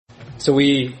So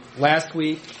last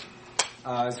week,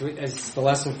 as the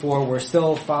lesson 4, we're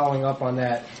still following up on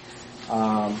that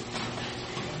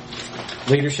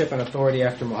leadership and authority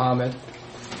after Muhammad.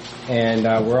 And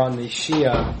we're on the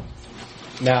Shia.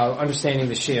 Now, understanding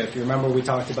the Shia, if you remember, we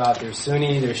talked about there's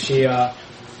Sunni, there's Shia.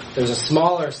 There's a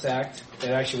smaller sect that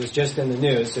actually was just in the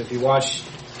news. So if you watch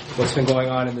what's been going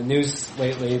on in the news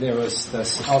lately, there was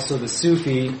also the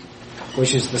Sufi,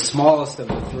 which is the smallest of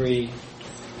the three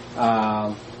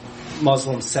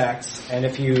Muslim sects. And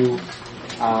if you,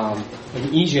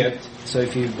 in Egypt, so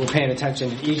if you were paying attention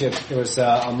to Egypt, there was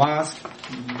a mosque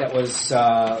that was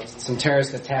some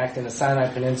terrorists attacked in the Sinai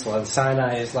Peninsula. And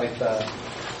Sinai is like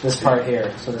this part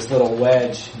here. So this little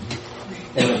wedge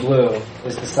in the blue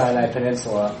is the Sinai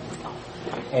Peninsula.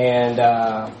 And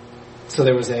so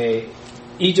there was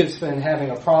Egypt's been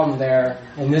having a problem there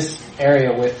in this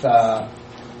area with an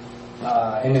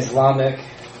Islamic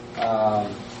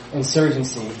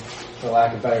insurgency, for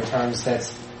lack of better terms.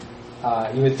 That's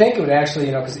you would think it would actually,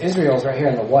 because Israel's right here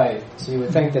in the white, so you would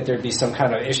think that there'd be some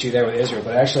kind of issue there with Israel.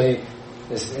 But actually,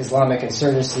 this Islamic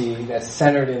insurgency that's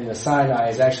centered in the Sinai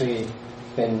has actually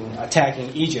been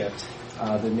attacking Egypt,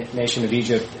 the nation of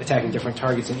Egypt, attacking different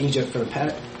targets in Egypt for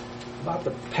about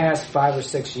the past 5 or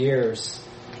 6 years.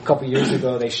 A couple years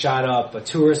ago, they shot up a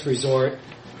tourist resort.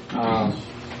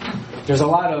 There's a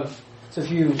lot of, so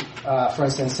if you, for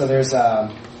instance, so there's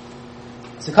a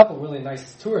couple really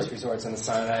nice tourist resorts in the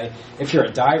Sinai. If you're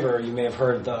a diver, you may have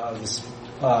heard this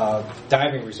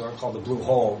diving resort called the Blue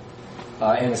Hole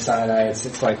in the Sinai.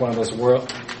 It's like one of those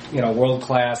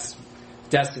world-class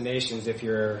destinations if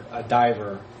you're a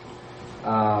diver.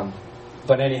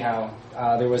 But anyhow,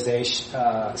 there was a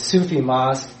Sufi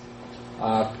mosque.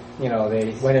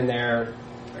 They went in there,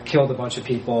 killed a bunch of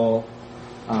people,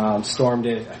 stormed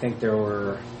it. I think there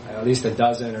were at least a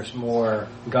dozen or more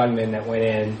gunmen that went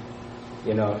in,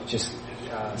 just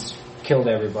killed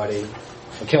everybody,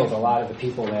 killed a lot of the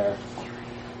people there.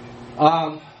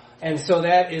 And so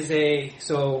that is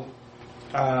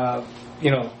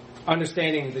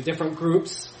understanding the different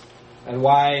groups and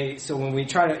why. So when we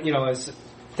try to, as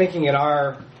thinking at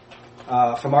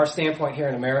from our standpoint here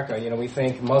in America, we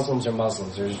think Muslims are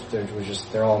Muslims.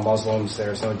 They're all Muslims.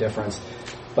 There's no difference.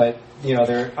 But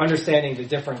they're understanding the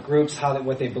different groups,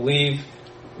 what they believe,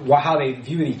 how they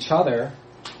view each other,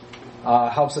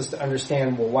 helps us to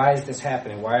understand. Well, why is this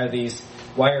happening? Why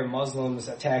are Muslims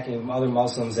attacking other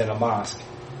Muslims in a mosque?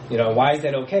 Why is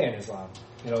that okay in Islam?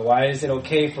 Why is it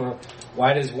okay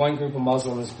why does one group of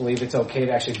Muslims believe it's okay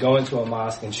to actually go into a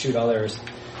mosque and shoot others?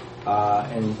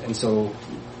 So,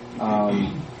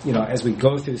 as we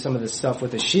go through some of this stuff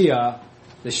with the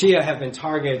Shia have been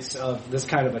targets of this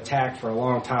kind of attack for a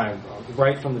long time,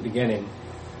 right from the beginning.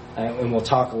 And we'll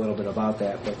talk a little bit about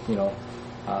that. But,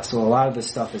 so a lot of this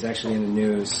stuff is actually in the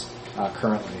news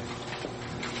currently.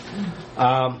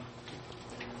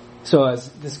 So as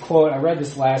this quote, I read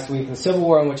this last week, the civil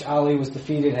war in which Ali was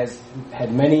defeated has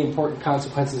had many important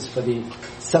consequences for the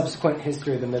subsequent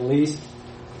history of the Middle East.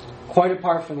 Quite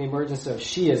apart from the emergence of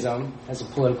Shiism as a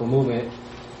political movement,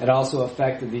 it also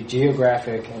affected the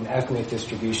geographic and ethnic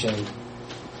distribution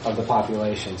of the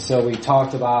population. So we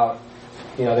talked about,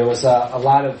 there was a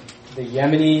lot of the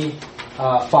Yemeni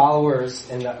followers,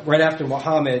 and right after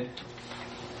Muhammad,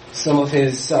 some of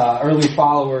his early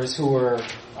followers who were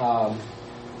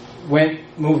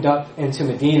moved up into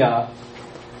Medina,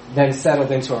 then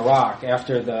settled into Iraq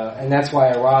and that's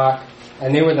why Iraq,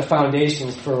 and they were the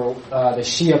foundations for the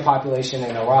Shia population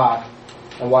in Iraq,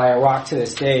 and why Iraq to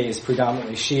this day is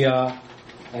predominantly Shia,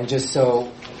 and just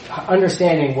so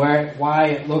understanding why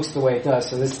it looks the way it does.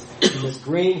 So this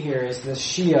green here is the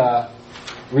Shia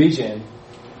region,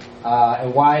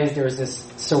 and why is there's this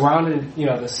surrounded,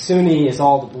 the Sunni is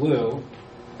all the blue,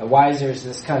 and why is there's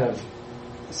this kind of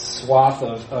swath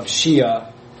of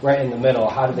Shia right in the middle?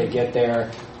 How did they get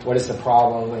there? What is the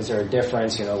problem? Is there a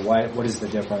difference? What is the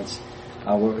difference?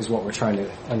 Is what we're trying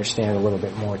to understand a little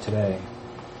bit more today.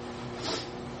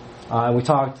 We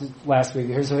talked last week.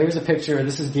 Here's a picture.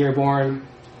 This is Dearborn,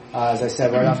 as I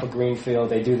said, right off of Greenfield.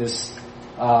 They do this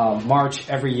march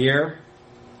every year.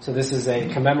 So this is a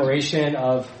commemoration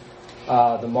of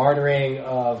the martyring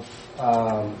of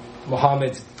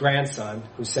Muhammad's grandson,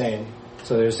 Hussein.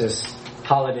 So there's this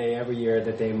holiday every year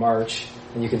that they march.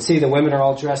 And you can see the women are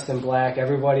all dressed in black.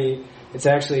 Everybody, it's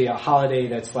actually a holiday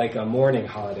that's like a mourning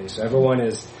holiday. So everyone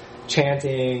is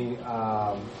chanting,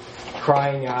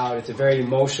 crying out. It's a very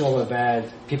emotional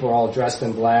event. People are all dressed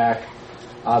in black.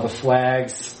 The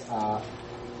flags,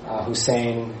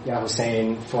 Hussein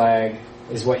flag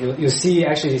is what you'll see.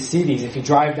 Actually, you see these. If you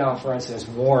drive down, for instance,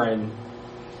 Warren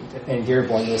in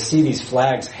Dearborn, you'll see these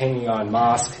flags hanging on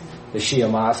mosque the Shia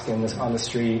mosque on the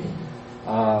street.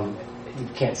 You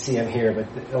can't see him here,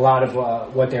 but a lot of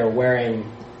what they're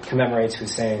wearing commemorates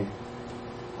Hussein.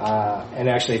 And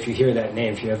actually, if you hear that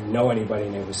name, if you know anybody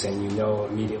named Hussein, you know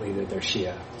immediately that they're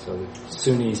Shia. So the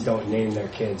Sunnis don't name their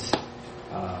kids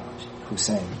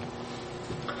Hussein.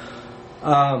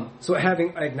 So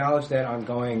having acknowledged that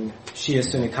ongoing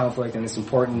Shia-Sunni conflict and its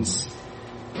importance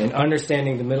in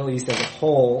understanding the Middle East as a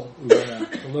whole, we're going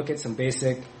to look at some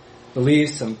basic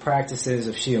beliefs, some practices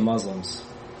of Shia Muslims.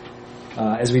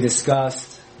 As we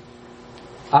discussed,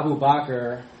 Abu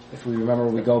Bakr, if we remember,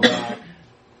 we go back,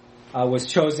 was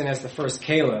chosen as the first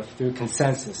caliph through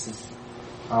consensus.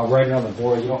 I'll write it on the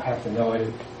board. You don't have to know it.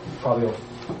 You probably will.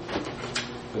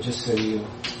 But just so you...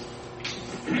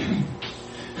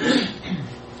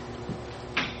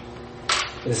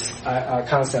 this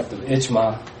concept of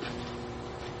ijma,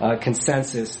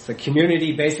 consensus. The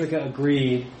community basically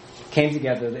agreed, came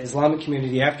together. The Islamic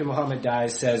community, after Muhammad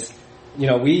dies, says,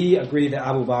 we agree that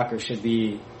Abu Bakr should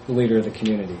be the leader of the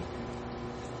community.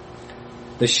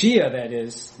 The Shia, that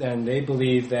is, then they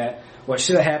believe that what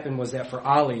should have happened was that for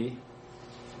Ali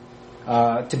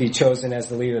to be chosen as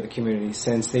the leader of the community,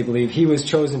 since they believe he was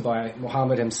chosen by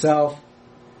Muhammad himself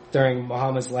during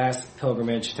Muhammad's last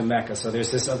pilgrimage to Mecca. So there's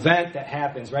this event that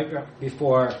happens right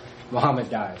before Muhammad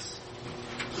dies.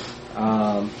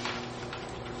 I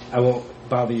won't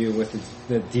bother you with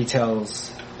the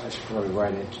details. I should probably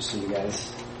write it just so you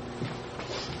guys...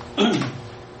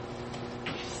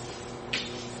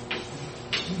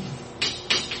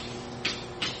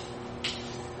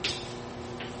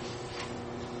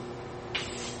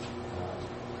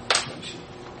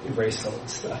 erase some of the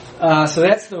stuff. So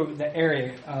that's the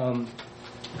area.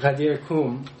 Ghadir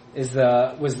Qum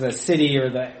was the city or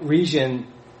the region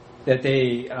that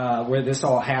where this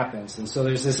all happens. And so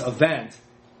there's this event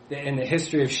that in the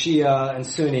history of Shia and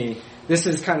Sunni. This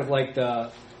is kind of like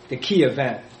the key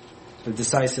event, the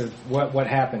decisive what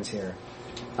happens here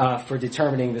for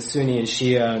determining the Sunni and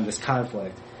Shia and this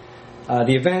conflict.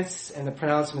 The events and the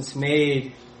pronouncements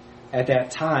made at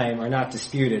that time are not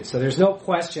disputed. So there's no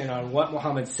question on what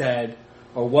Muhammad said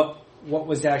or what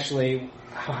was actually,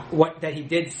 that he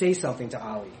did say something to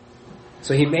Ali.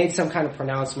 So he made some kind of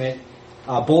pronouncement.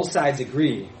 Both sides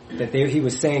agree that he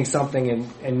was saying something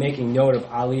and making note of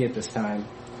Ali at this time.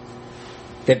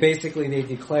 That basically they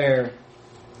declare,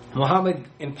 Muhammad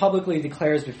publicly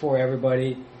declares before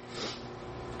everybody,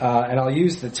 and I'll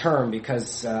use the term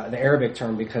because, the Arabic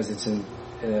term because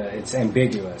it's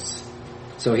ambiguous.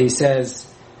 So he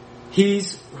says,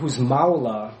 he's whose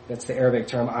Mawla, that's the Arabic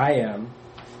term, I am,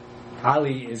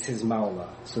 Ali is his Mawla.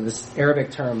 So this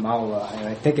Arabic term, Mawla, and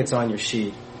I think it's on your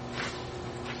sheet.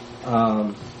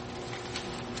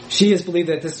 Shias believe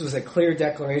that this was a clear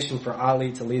declaration for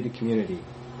Ali to lead the community.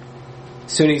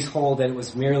 Sunnis hold that it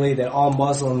was merely that all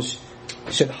Muslims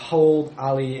should hold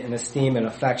Ali in esteem and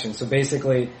affection. So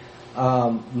basically,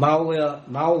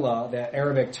 Mawla, that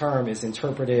Arabic term, is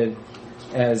interpreted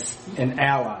as an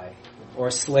ally or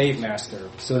a slave master.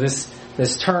 So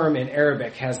this term in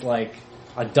Arabic has like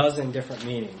a dozen different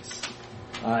meanings.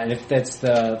 And if that's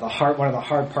one of the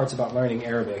hard parts about learning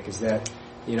Arabic is that,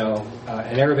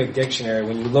 an Arabic dictionary,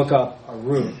 when you look up a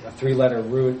root, a 3-letter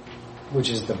root, which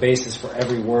is the basis for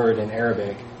every word in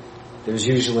Arabic, there's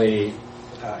usually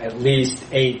at least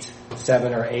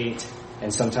 7 or 8,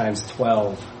 and sometimes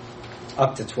 12,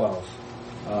 up to 12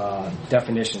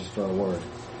 definitions for a word.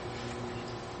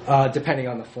 Depending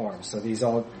on the form. So these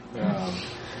all...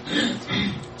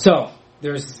 so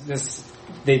there's this...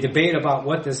 They debate about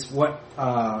what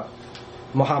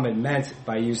Muhammad meant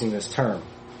by using this term.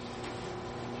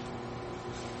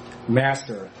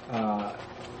 Master.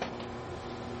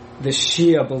 The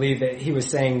Shia believe that he was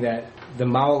saying that the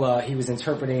Mawla, he was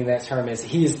interpreting that term as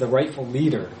he is the rightful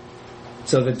leader.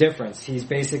 So the difference, he's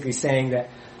basically saying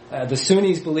that the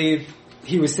Sunnis believe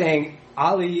he was saying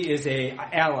Ali is a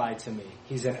ally to me.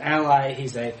 He's an ally.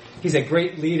 He's a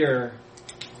great leader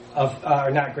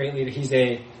or not great leader. He's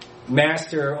a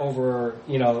master over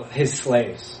his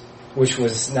slaves, which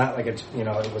was not like it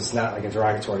was not like a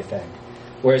derogatory thing.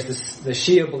 Whereas the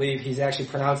Shia believe he's actually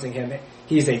pronouncing him.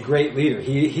 He's a great leader.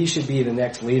 He should be the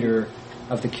next leader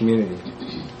of the community.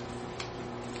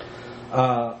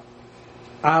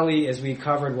 Ali, as we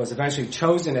covered, was eventually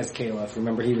chosen as caliph.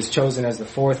 Remember, he was chosen as the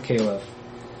 4th caliph.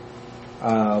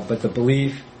 But the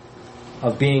belief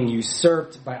of being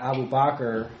usurped by Abu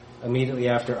Bakr immediately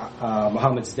after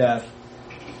Muhammad's death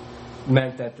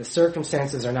meant that the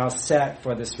circumstances are now set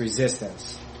for this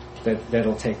resistance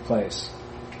that'll take place.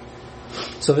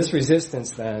 So this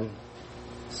resistance then,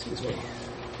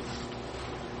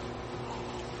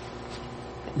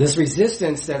 this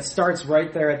resistance that starts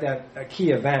right there at that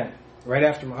key event, right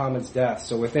after Muhammad's death,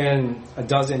 so within a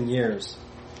dozen years,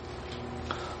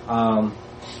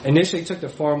 initially took the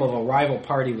form of a rival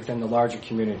party within the larger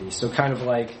community. So kind of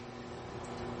like,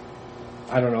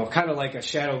 I don't know, kind of like a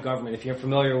shadow government. If you're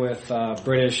familiar with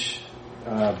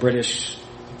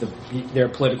their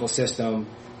political system,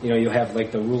 you have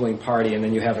like the ruling party, and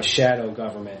then you have a shadow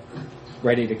government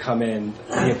ready to come in,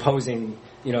 the opposing.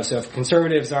 So if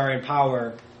conservatives are in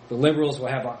power, the liberals will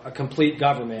have a complete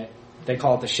government. They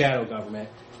call it the shadow government,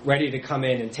 ready to come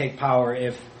in and take power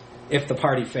if the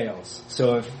party fails.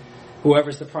 So if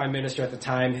whoever's the prime minister at the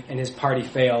time and his party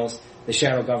fails, the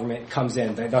shadow government comes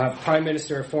in. They'll have prime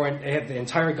minister, they have the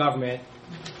entire government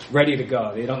ready to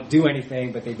go. They don't do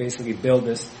anything, but they basically build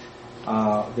this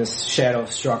shadow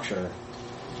structure.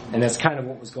 And that's kind of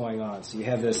what was going on. So you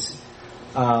have this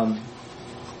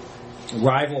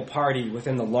rival party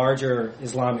within the larger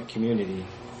Islamic community.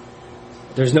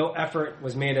 There's no effort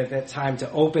was made at that time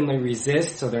to openly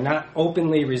resist, so they're not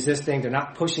openly resisting, they're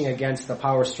not pushing against the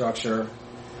power structure.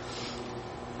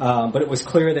 But it was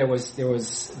clear there was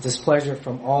displeasure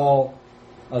from all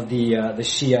of the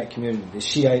Shiite community, the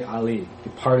Shiite Ali, the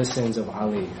partisans of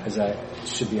Ali, as it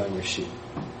should be on your sheet.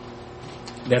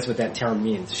 That's what that term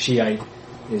means. Shiite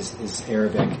is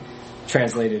Arabic,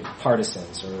 translated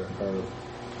partisans or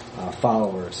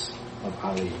followers of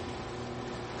Ali.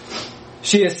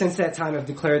 Shia since that time have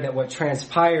declared that what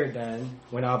transpired then,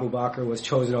 when Abu Bakr was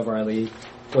chosen over Ali,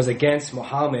 was against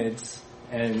Muhammad's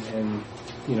and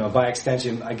by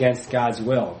extension against God's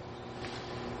will.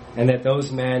 And that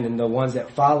those men and the ones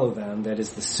that follow them, that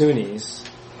is the Sunnis,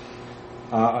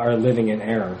 are living in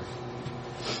error.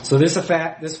 So this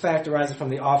fact arises from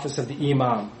the office of the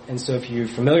Imam. And so if you're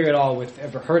familiar at all with,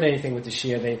 ever heard anything with the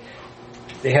Shia,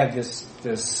 they have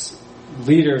this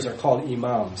leaders are called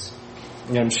Imams.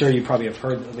 And I'm sure you probably have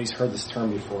at least heard this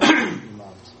term before,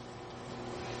 Imams.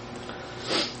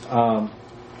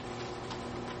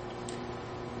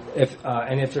 If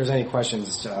there's any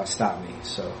questions, stop me.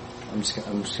 So I'm just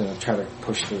going to try to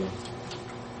push through.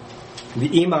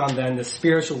 The Imam, then, the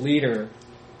spiritual leader,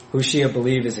 who Shia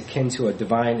believe is akin to a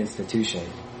divine institution.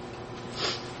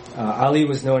 Ali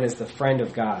was known as the friend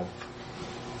of God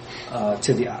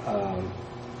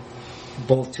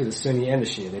both to the Sunni and the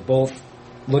Shia. They both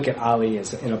look at Ali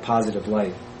as in a positive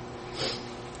light.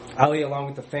 Ali, along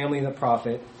with the family of the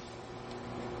Prophet,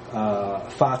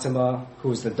 Fatima, who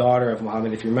was the daughter of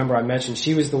Muhammad. If you remember, I mentioned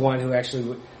she was the one who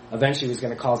actually eventually was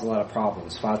going to cause a lot of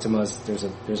problems. Fatima's there's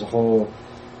a whole.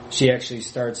 She actually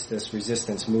starts this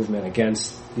resistance movement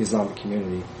against the Islamic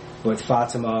community with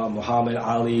Fatima, Muhammad,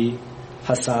 Ali,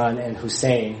 Hassan, and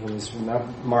Hussein, who was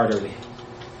martyred,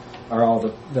 are all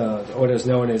what is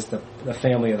known as the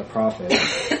family of the Prophet.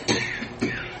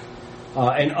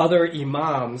 And other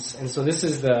imams, and so this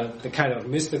is the kind of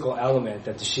mystical element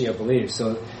that the Shia believes.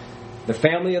 So the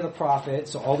family of the Prophet,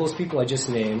 so all those people I just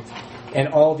named, and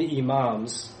all the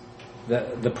imams,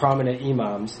 the prominent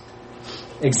imams,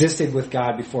 existed with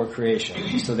God before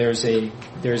creation. So they're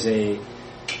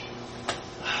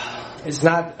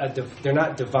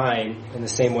not divine in the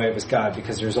same way as God,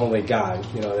 because there's only God.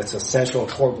 That's a central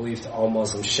core belief that all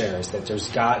Muslims share, is that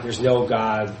there's no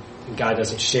God, and God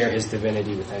doesn't share his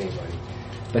divinity with anybody.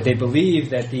 But they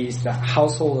believe that the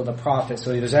household of the Prophet,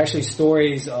 so there's actually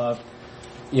stories of,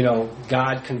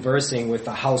 God conversing with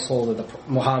the household of the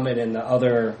Muhammad and the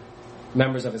other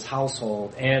members of his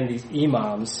household and these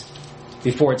imams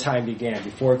before time began,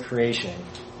 before creation.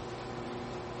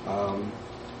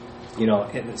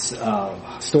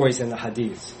 Stories in the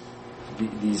hadiths,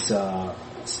 these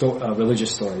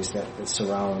religious stories that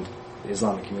surround the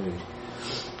Islamic community.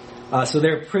 So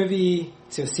they're privy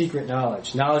to secret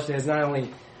knowledge that is not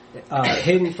only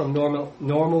hidden from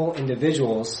normal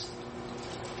individuals,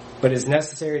 but is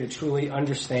necessary to truly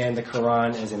understand the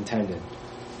Quran as intended.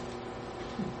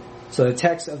 So the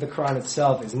text of the Quran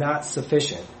itself is not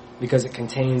sufficient because it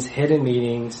contains hidden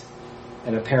meanings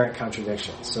and apparent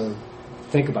contradictions. So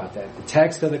think about that. The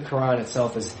text of the Quran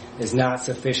itself is not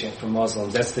sufficient for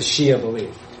Muslims. That's the Shia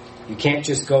belief. You can't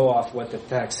just go off what the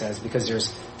text says because there's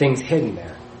things hidden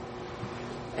there.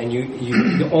 And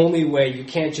the only way, you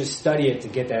can't just study it to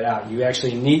get that out. You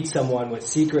actually need someone with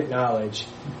secret knowledge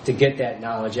to get that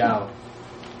knowledge out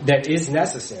that is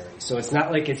necessary. So it's not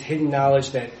like it's hidden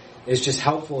knowledge that is just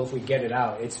helpful if we get it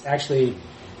out. It's actually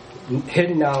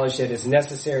hidden knowledge that is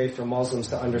necessary for Muslims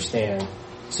to understand.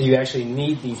 So you actually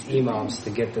need these imams to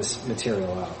get this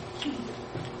material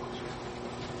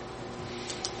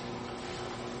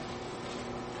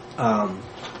out.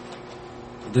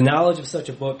 The knowledge of such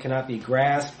a book cannot be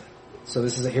grasped. So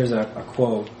here's a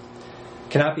quote.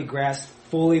 Cannot be grasped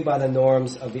fully by the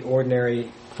norms of the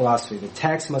ordinary philosophy. The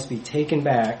text must be taken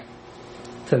back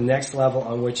to the next level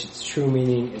on which its true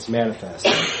meaning is manifest.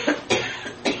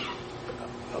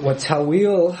 What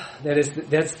Tawil,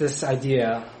 that's this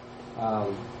idea.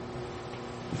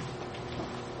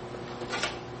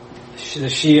 The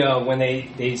Shia, when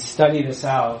they study this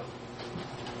out,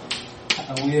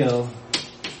 Tawil,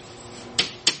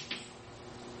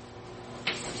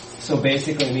 so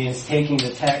basically means taking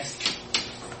the text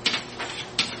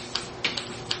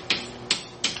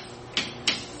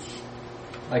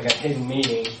like a hidden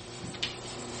meaning,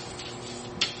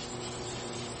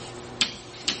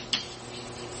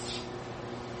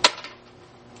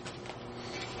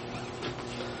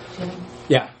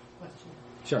 yeah, Question.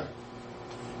 sure.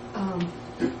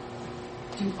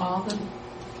 Do all the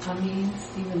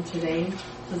Amines, even today,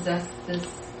 possess this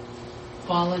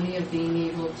quality of being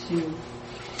able to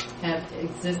have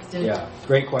existed? Yeah,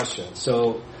 great question.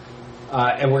 So,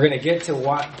 and we're going to get to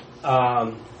what,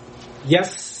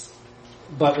 yes,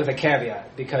 but with a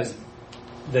caveat, because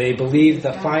they believe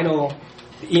the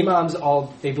imams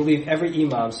they believe every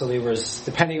imam, so there was,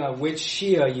 depending on which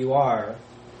Shia you are,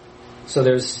 so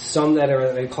there's some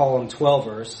that they call them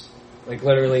 12ers, like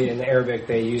literally in the Arabic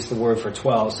they use the word for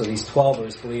 12, so these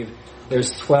 12ers believe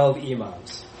there's 12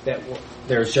 imams,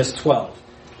 there's just 12.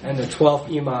 And the 12th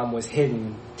imam was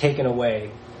hidden, taken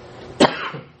away.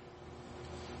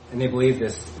 And they believe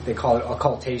this, they call it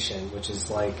occultation, which is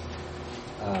like,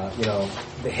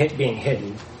 being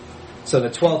hidden. So the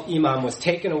 12th imam was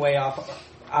taken away out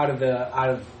of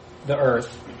the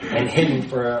earth and hidden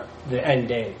for the end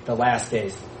day, the last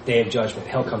days, day of judgment.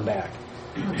 He'll come back.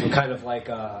 So kind of like,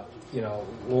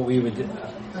 what we would,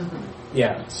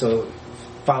 yeah, so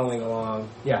following along.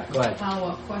 Yeah, go ahead.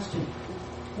 Follow-up question.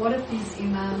 What if these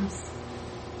imams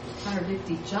contradict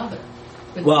each other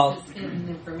with this hidden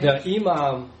information? The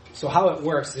imam, so how it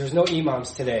works, there's no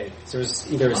imams today. So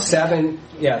there's either seven,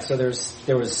 so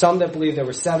there was some that believe there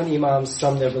were 7 imams,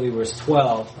 some that believe there was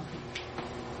 12.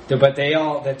 But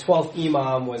the 12th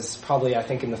imam was probably, I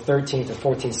think, in the 13th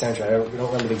or 14th century, I don't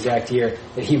remember the exact year,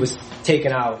 that he was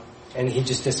taken out and he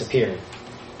just disappeared.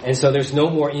 And so there's no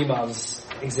more imams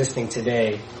existing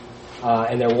today,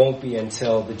 and there won't be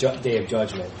until the day of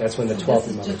judgment. That's when the 12th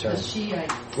imam returns. The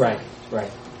Shiite. Right.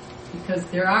 Because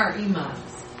there are imams.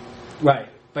 Right,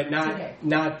 but not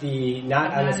today.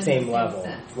 not on the same level.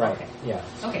 Sense. Right. Okay. Yeah.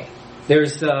 Okay.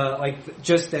 There's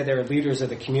just that they're leaders of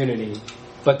the community,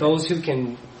 but those who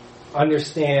can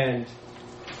understand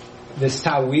this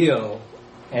ta'wil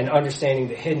and understanding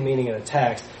the hidden meaning of the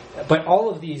text. But all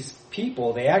of these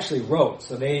people, they actually wrote,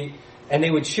 so they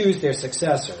would choose their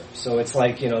successor. So it's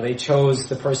like, they chose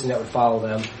the person that would follow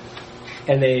them,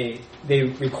 and they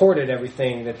recorded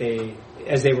everything that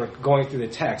as they were going through the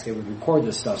text, they would record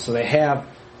this stuff. So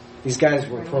these guys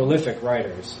were prolific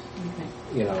writers,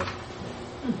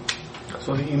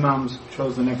 So the imams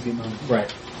chose the next imam.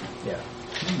 Right. Yeah.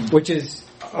 Which is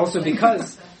also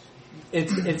because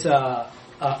it's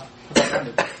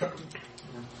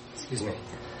excuse me.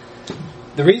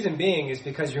 The reason being is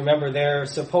because, remember, they're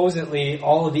supposedly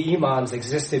all of the imams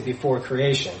existed before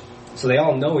creation, so they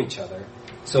all know each other.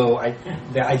 So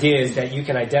the idea is that you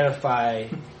can identify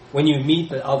when you meet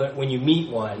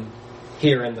one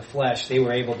here in the flesh. They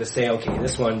were able to say, okay,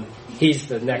 this one, he's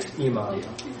the next imam.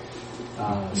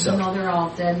 Even though they're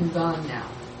all dead and gone now.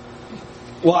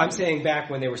 Well, I'm saying back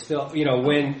when they were still,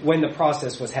 when the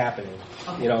process was happening,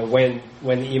 when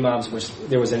the imams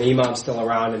there was an imam still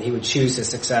around and he would choose his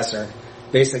successor.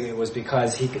 Basically, it was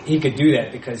because he could do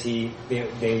that because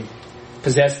they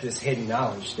possessed this hidden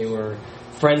knowledge. They were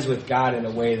friends with God in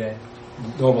a way that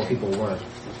normal people weren't.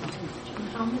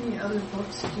 How many other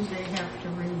books do they have to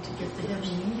read to get the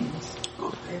hidden meanings?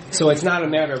 So it's not a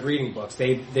matter of reading books.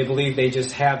 They believe they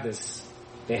just have this.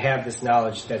 They have this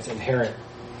knowledge that's inherent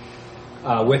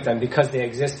with them because they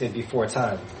existed before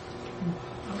time.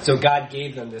 So God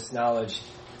gave them this knowledge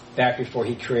back before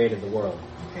He created the world.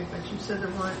 Okay, but you said there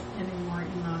weren't any more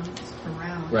imams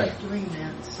around doing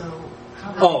that, so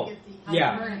how do they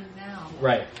get the learning now?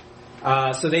 Right.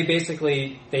 So they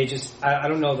just, I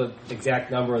don't know the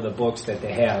exact number of the books that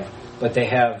they have, but they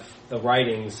have the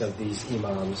writings of these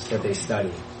imams that they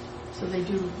study. So they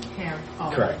do have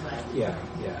all Correct. of that. Yeah.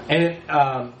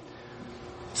 And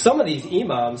some of these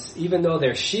imams, even though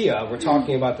they're Shia, we're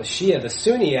talking about the Shia, the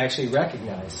Sunni actually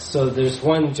recognize. So there's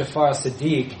one Jafar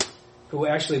Sadiq who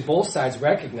actually both sides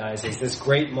recognize as this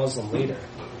great Muslim leader.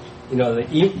 The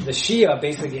Shia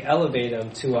basically elevate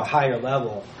him to a higher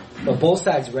level, but both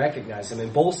sides recognize him,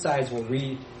 and both sides will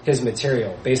read his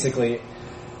material. Basically,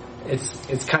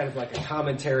 it's kind of like a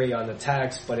commentary on the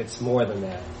text, but it's more than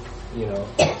that.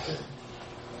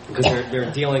 because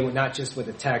they're dealing with not just with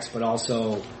the text, but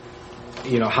also,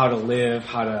 how to live,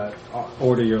 how to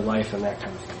order your life, and that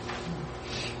kind of thing.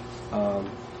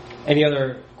 Any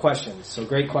other questions? So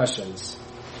great questions.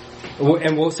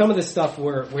 And some of this stuff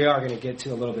we are going to get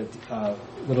to a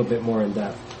little bit more in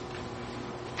depth.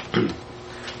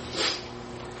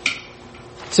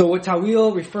 So what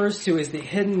Ta'wil refers to is the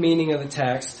hidden meaning of the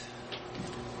text.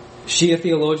 Shia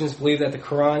theologians believe that the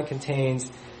Quran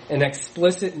contains an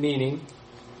explicit meaning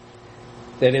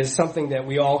that is something that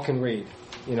we all can read.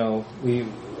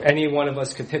 Any one of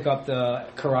us could pick up the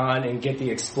Quran and get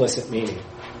the explicit meaning.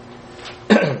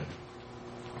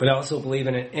 But I also believe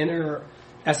in an inner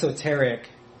esoteric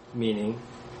meaning.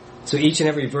 So each and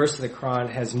every verse of the Quran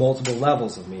has multiple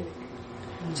levels of meaning.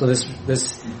 So this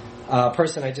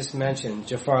person I just mentioned,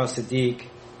 Jafar al-Sadiq,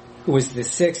 who was the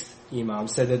sixth Imam,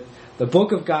 said that the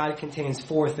Book of God contains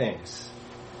four things: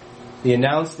 the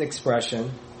announced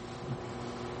expression,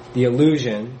 the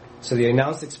allusion. So the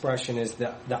announced expression is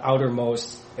the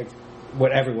outermost,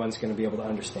 what everyone's going to be able to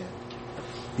understand.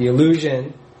 The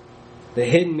allusion, the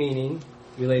hidden meaning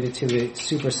related to the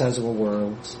supersensible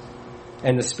worlds,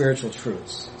 and the spiritual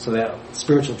truths. So that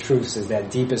spiritual truths is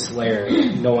that deepest layer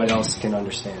no one else can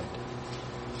understand.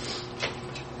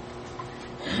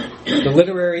 The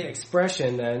literary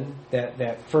expression, then,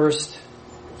 that first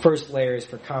layer is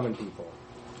for common people.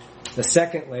 The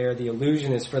second layer, the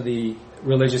allusion, is for the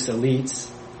religious elites.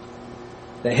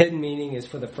 The hidden meaning is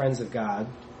for the friends of God.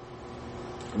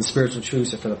 And the spiritual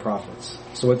truths are for the prophets.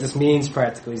 So what this means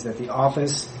practically is that the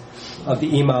office of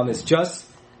the Imam is just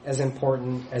as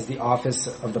important as the office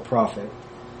of the prophet,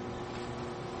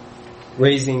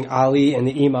 raising Ali and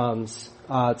the Imams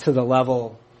to the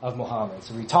level of Muhammad.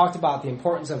 So we talked about the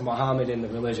importance of Muhammad in the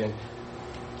religion.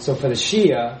 So for the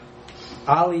Shia,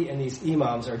 Ali and these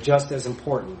Imams are just as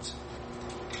important.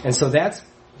 And so that's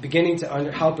beginning to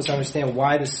help us understand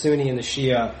why the Sunni and the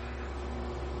Shia,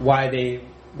 why the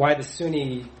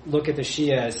Sunni look at the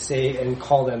Shia and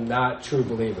call them not true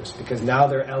believers, because now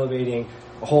they're elevating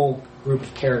a whole group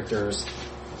of characters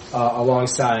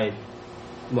alongside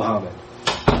Muhammad.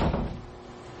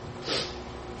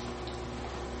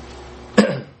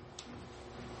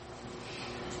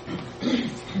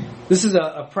 This is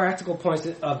a practical point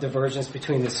of divergence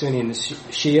between the Sunni and the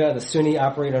Shia. The Sunni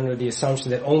operate under the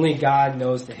assumption that only God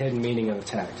knows the hidden meaning of the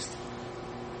text.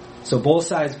 So both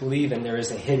sides believe there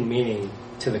is a hidden meaning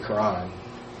to the Quran.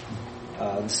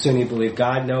 The Sunni believe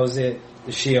God knows it.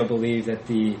 The Shia believe that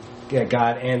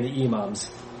God and the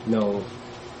Imams know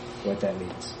what that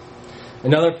means.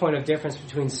 Another point of difference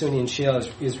between Sunni and Shia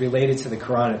is related to the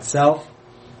Quran itself.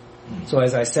 So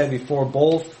as I said before,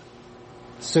 both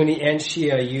Sunni and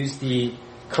Shia use the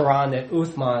Quran that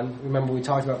Uthman, remember we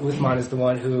talked about Uthman is the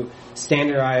one who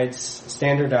standardizes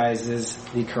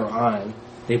the Quran.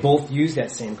 They both use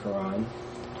that same Quran.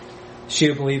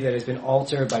 Shia believe that it has been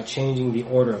altered by changing the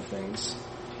order of things.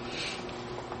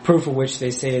 Proof of which they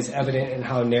say is evident in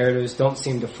how narratives don't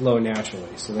seem to flow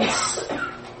naturally. So that's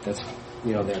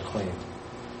their claim.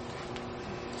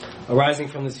 Arising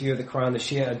from this view of the Quran, the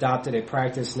Shia adopted a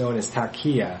practice known as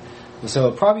taqiyya.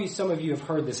 So probably some of you have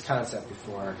heard this concept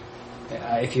before.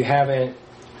 If you haven't,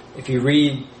 if you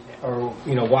read or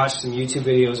watch some YouTube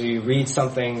videos or you read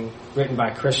something written by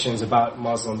Christians about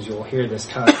Muslims, you'll hear this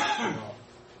concept.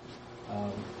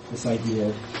 This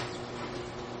idea.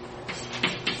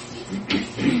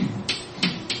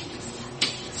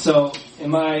 So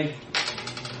while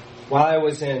I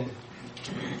was at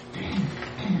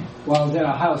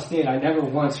Ohio State, I never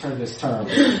once heard this term.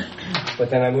 But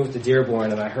then I moved to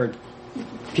Dearborn and I heard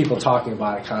people talking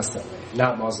about it constantly.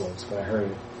 Not Muslims, but I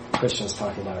heard Christians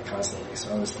talking about it constantly.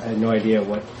 So I had no idea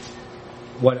what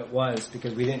it was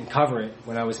because we didn't cover it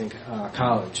when I was in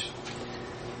college.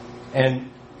 And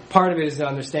part of it is the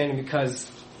understanding because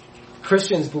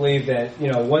Christians believe that,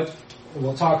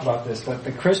 we'll talk about this, but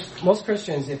most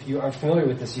Christians, if you are familiar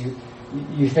with this,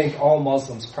 you think all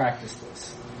Muslims practice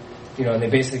this. And they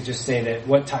basically just say that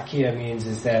what taqiyya means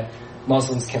is that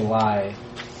Muslims can lie.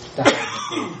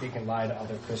 They can lie to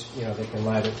other Christians. They can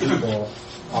lie to people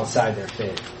outside their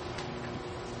faith.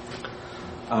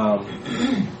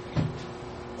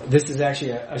 This is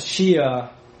actually a Shia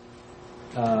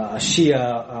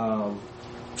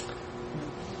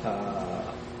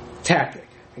tactic,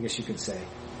 I guess you could say.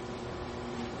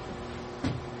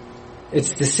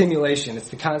 It's the simulation. It's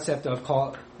the concept of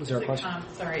call. Was there a question?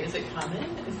 Sorry, is it common?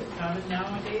 Is it common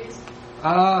nowadays?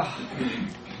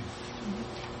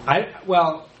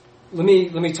 Let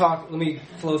me talk. Let me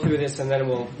flow through this, and then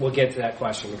we'll get to that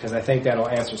question because I think that'll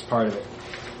answer part of it.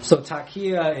 So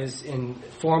taqiyya is in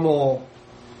formal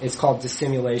it's called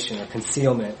dissimulation or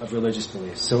concealment of religious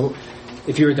beliefs. So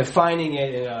if you were defining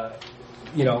it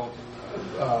in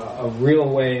a real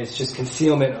way, it's just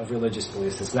concealment of religious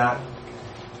beliefs. It's not,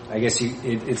 I guess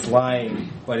it's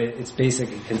lying, but it's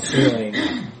basically concealing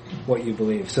what you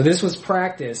believe. So this was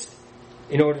practiced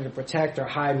in order to protect or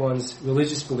hide one's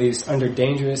religious beliefs under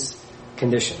dangerous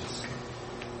conditions.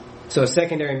 So a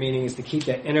secondary meaning is to keep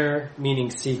that inner meaning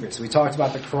secret. So we talked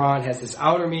about the Quran has this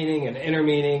outer meaning and inner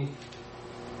meaning.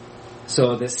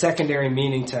 So the secondary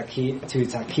meaning to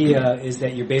taqiyya is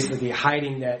that you're basically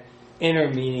hiding that inner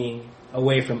meaning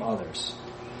away from others.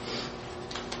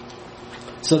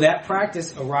 So that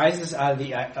practice arises out of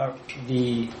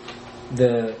the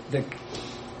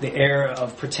era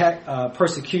of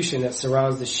persecution that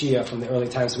surrounds the Shia from the early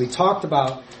times. So we talked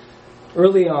about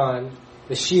early on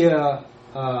the Shia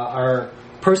are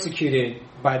persecuted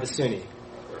by the Sunni,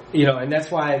 and that's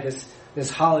why this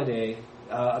holiday,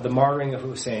 the martyring of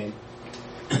Hussein,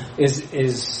 is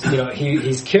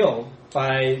he's killed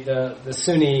by the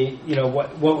Sunni,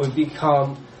 what would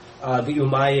become the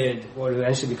Umayyad, what would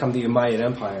eventually become the Umayyad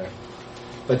Empire.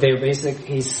 But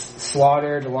he's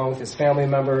slaughtered along with his family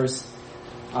members.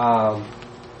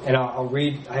 And I'll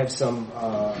read. I have some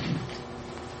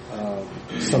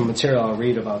material I'll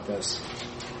read about this.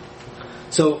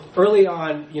 So early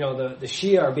on, the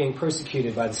Shia are being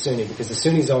persecuted by the Sunni because the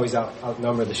Sunnis always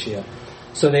outnumber the Shia.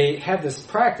 So they have this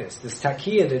practice, this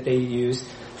taqiyya that they use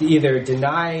to either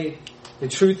deny the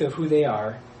truth of who they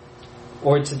are,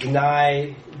 or to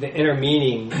deny the inner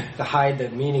meaning, to hide the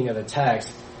meaning of the text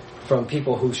from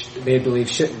people who they believe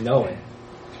shouldn't know it.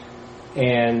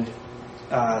 And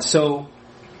so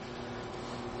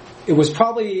it was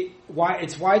probably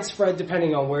it's widespread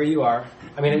depending on where you are.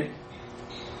 I mean,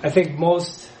 I think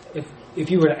if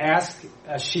you were to ask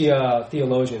a Shia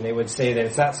theologian, they would say that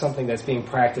it's not something that's being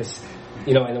practiced,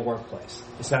 in the workplace.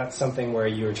 It's not something where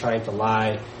you're trying to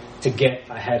lie to get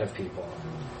ahead of people.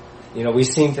 We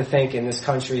seem to think in this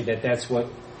country that that's what,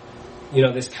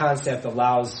 this concept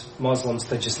allows Muslims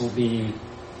to just be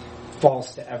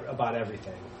false about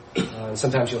everything. And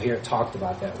sometimes you'll hear it talked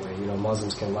about that way.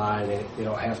 Muslims can lie; they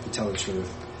don't have to tell the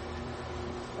truth.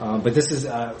 But this is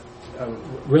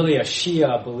really a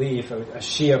Shia belief, a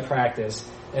Shia practice,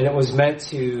 and it was meant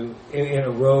to. It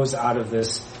arose out of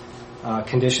this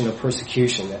condition of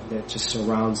persecution that just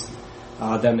surrounds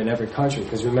them in every country.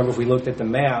 Because remember, if we looked at the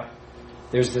map,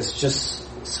 there's this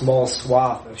just small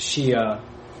swath of Shia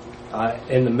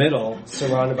in the middle,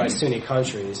 surrounded by Sunni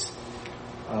countries.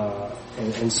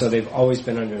 And so they've always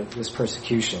been under this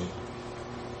persecution.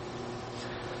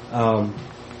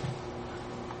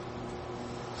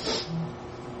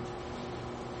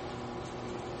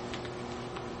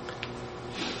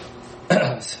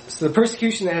 So the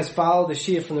persecution that has followed the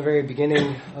Shia from the very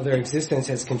beginning of their existence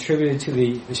has contributed to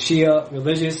the Shia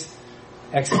religious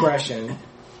expression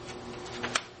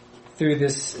through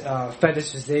this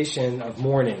fetishization of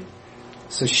mourning.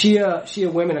 So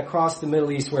Shia women across the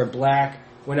Middle East wear black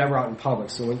whenever out in public.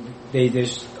 So they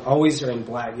just always are in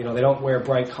black. They don't wear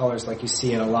bright colors like you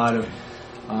see in a lot of.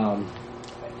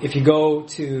 If you go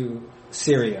to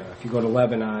Syria, if you go to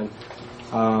Lebanon,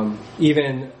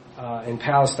 even in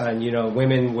Palestine,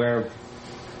 women wear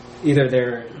either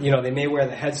they may wear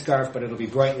the headscarf, but it'll be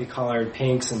brightly colored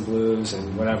pinks and blues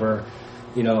and whatever.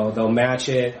 They'll match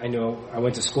it. I know I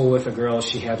went to school with a girl.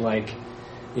 She had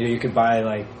you could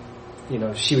buy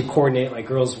she would coordinate,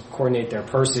 girls would coordinate their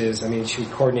purses. I mean, she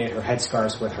would coordinate her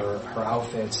headscarves with her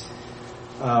outfits.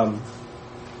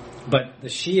 But the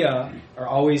Shia are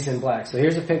always in black. So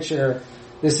here's a picture.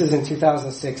 This is in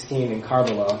 2016 in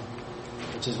Karbala,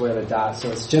 which is where the dot.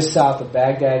 So it's just south of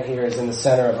Baghdad here, is in the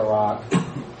center of Iraq.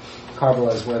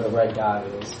 Karbala is where the red dot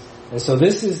is. And so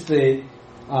this is the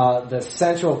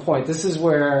central point. This is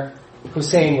where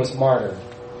Hussein was martyred.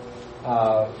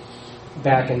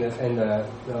 Back in the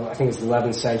I think it's the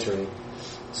 11th century.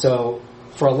 So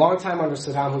for a long time under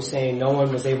Saddam Hussein, no one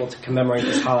was able to commemorate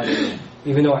this holiday,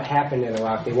 even though it happened in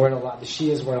Iraq. The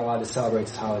Shias weren't allowed to celebrate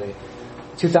this holiday.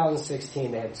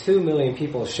 2016, they had 2 million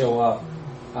people show up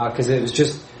because it was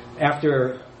just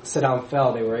after Saddam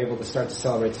fell, they were able to start to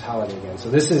celebrate this holiday again. So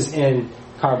this is in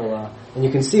Karbala, and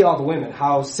you can see all the women,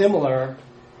 how similar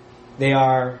they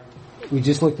are. We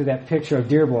just looked at that picture of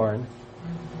Dearborn.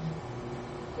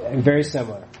 Very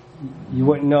similar. You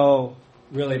wouldn't know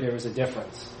really there was a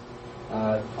difference.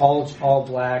 All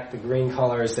black, the green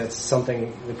colors, that's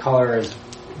something, the color is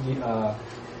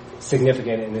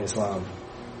significant in Islam.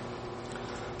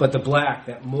 But the black,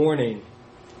 that mourning,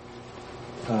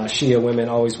 Shia women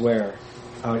always wear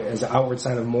as an outward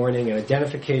sign of mourning and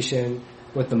identification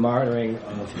with the martyring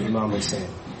of Imam Hussein.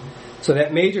 So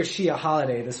that major Shia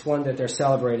holiday, this one that they're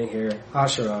celebrating here,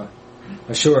 Ashura,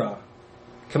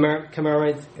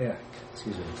 commemorates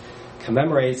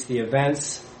the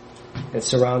events that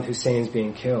surround Hussein's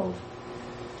being killed.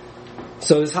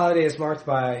 So this holiday is marked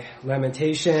by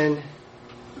lamentation,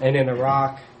 and in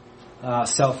Iraq,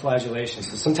 self-flagellation.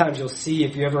 So sometimes you'll see,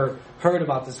 if you ever heard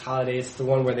about this holiday, it's the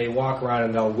one where they walk around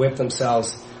and they'll whip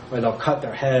themselves, or they'll cut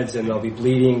their heads and they'll be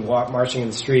bleeding, marching in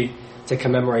the street to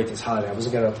commemorate this holiday.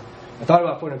 I thought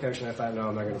about putting a picture, and I thought, no,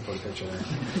 I'm not going to put a picture there.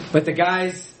 But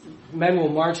men will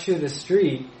march through the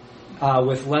street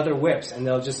with leather whips, and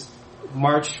they'll just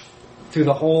march through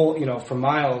the whole, for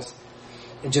miles,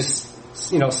 and just,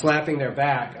 slapping their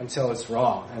back until it's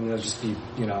raw, and they'll just be,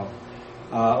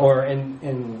 or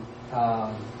in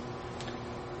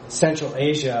Central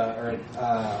Asia or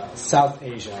South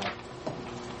Asia,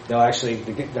 they'll actually,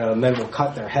 the men will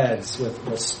cut their heads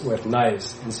with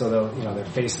knives, and so their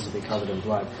faces will be covered in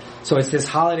blood. So it's this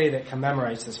holiday that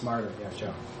commemorates this martyr. Yeah,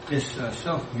 Joe. This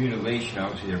self-mutilation,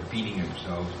 obviously they're beating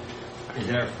themselves. Is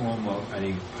that a form of, are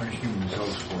they punishing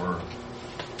themselves for?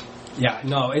 Yeah,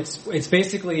 no, it's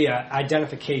basically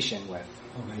identification with.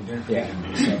 Okay,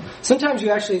 identification. Yeah. So sometimes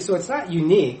you actually, so it's not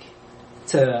unique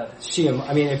to Shia.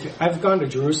 I mean, I've gone to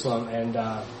Jerusalem and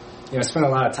spent a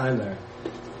lot of time there,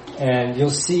 and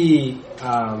you'll see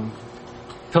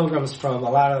pilgrims from a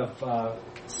lot of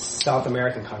South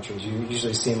American countries. You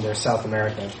usually see them, they're South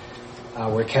American,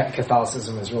 where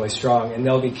Catholicism is really strong, and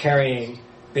they'll be carrying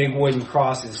big wooden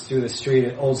crosses through the street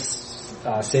at Old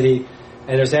City,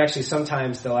 and there's actually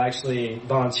sometimes they'll actually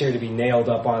volunteer to be nailed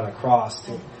up on a cross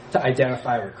to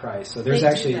identify with Christ. So there's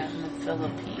actually do that in the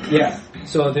Philippines. Yeah.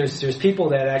 So there's people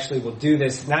that actually will do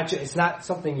this. It's not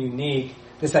something unique.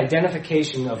 This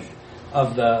identification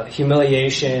of the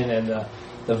humiliation and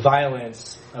the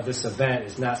violence of this event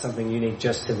is not something unique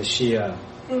just to the Shia.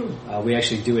 We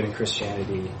actually do it in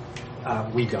Christianity.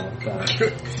 We don't.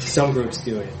 Some groups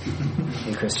do it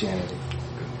in Christianity.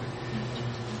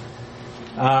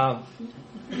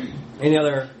 Any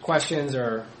other questions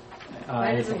or?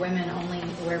 Why do the women only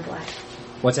wear black?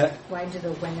 What's that? Why do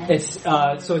the women? It's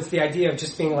so it's the idea of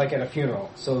just being like at a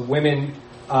funeral. So women,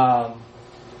 the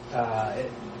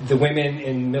women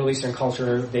in Middle Eastern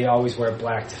culture, they always wear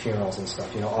black to funerals and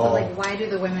stuff. Why do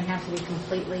the women have to be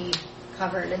completely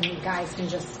covered and the guys can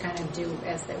just kind of do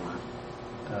as they want?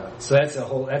 So that's a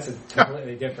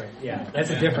completely different, that's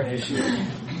a different issue.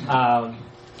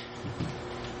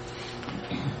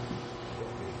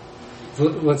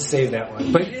 Let's save that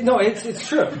one. But no, it's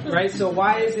true, right? So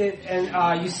why is it,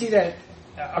 and you see that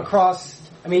across,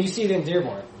 you see it in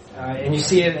Dearborn, and you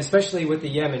see it especially with the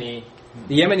Yemeni.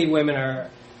 The Yemeni women are,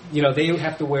 they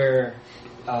have to wear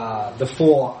the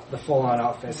full-on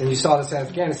outfits, and you saw this in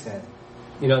Afghanistan.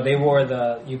 They wore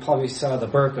you probably saw the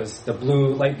burqas, the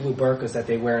light blue burqas that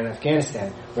they wear in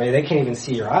Afghanistan, where they can't even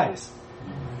see your eyes.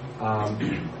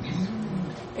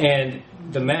 And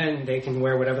the men, they can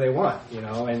wear whatever they want,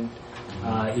 and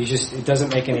it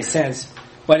doesn't make any sense.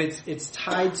 But it's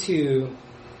tied to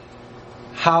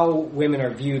how women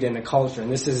are viewed in the culture,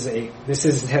 and this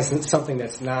has something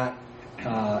that's not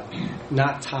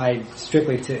tied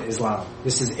strictly to Islam.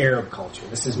 This is Arab culture.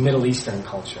 This is Middle Eastern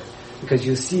culture. Because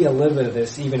you see a little bit of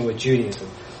this even with Judaism.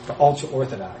 The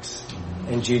ultra-Orthodox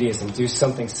in Judaism do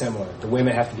something similar. The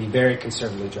women have to be very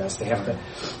conservatively dressed. They have to,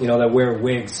 they wear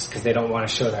wigs because they don't want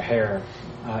to show their hair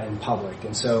in public.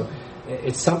 And so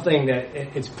it's something that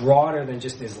it's broader than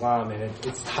just Islam, and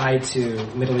it's tied to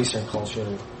Middle Eastern culture.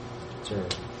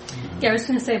 Yeah, I was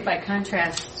going to say, by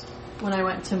contrast, when I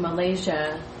went to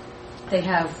Malaysia, they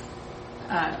have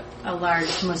a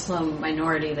large Muslim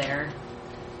minority there,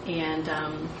 and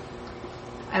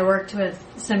I worked with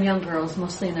some young girls,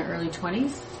 mostly in their early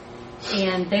 20s,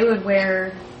 and they would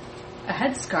wear a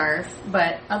headscarf,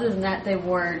 but other than that, they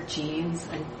wore jeans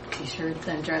and t-shirts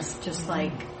and dressed just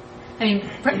like,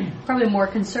 probably more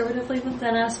conservatively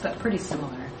than us, but pretty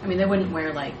similar. They wouldn't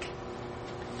wear like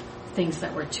things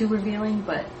that were too revealing,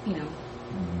 but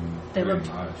they looked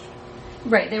modest.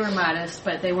 Right, they were modest,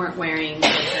 but they weren't wearing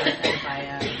like a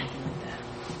abaya or anything like that.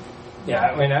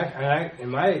 Yeah, in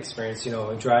my experience,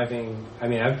 driving,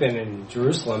 I've been in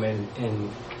Jerusalem, in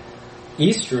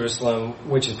East Jerusalem,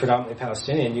 which is predominantly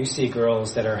Palestinian. You see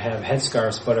girls that have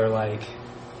headscarves, but are like,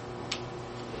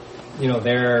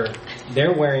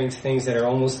 they're wearing things that are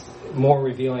almost more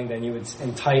revealing than you would,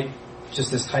 and tight,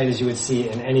 just as tight as you would see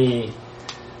in any,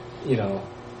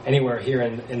 anywhere here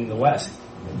in the West.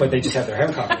 But they just have their hair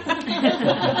covered.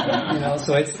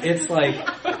 So it's like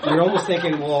you're almost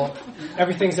thinking, well,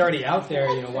 everything's already out there.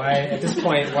 Why at this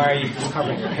point? Why are you just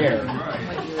covering your hair?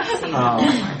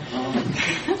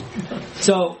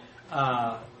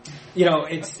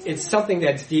 it's something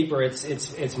that's deeper.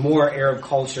 It's more Arab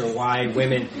culture. Why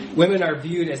women are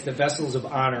viewed as the vessels of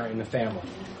honor in the family.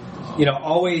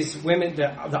 Always women.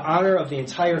 The honor of the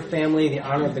entire family, the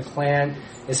honor of the clan,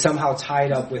 is somehow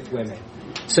tied up with women.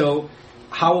 So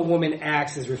how a woman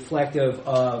acts is reflective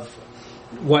of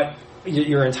what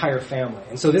your entire family.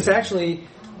 And so this actually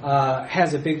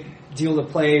has a big deal to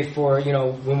play for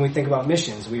when we think about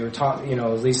missions. We were talking.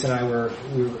 Lisa and I were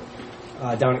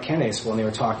down at Kennedy School, and they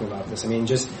were talking about this. I mean,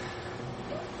 just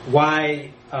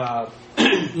why,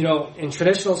 in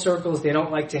traditional circles, they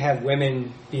don't like to have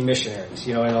women be missionaries.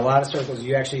 In a lot of circles,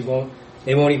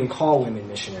 they won't even call women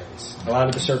missionaries. A lot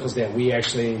of the circles that we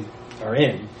actually are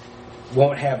in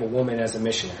won't have a woman as a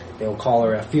missionary. They'll call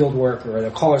her a field worker, or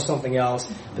they'll call her something else,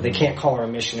 but they can't call her a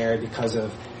missionary because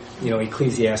of,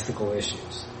 ecclesiastical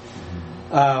issues.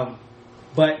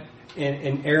 But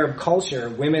in Arab culture,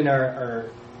 women are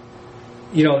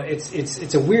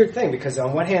it's a weird thing, because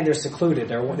on one hand they're secluded,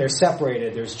 they're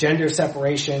separated. There's gender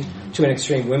separation to an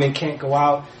extreme. Women can't go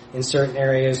out in certain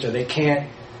areas, or they can't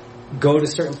go to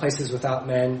certain places without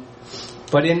men.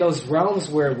 But in those realms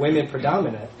where women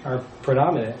are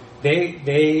predominant,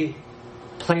 they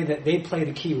play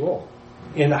the key role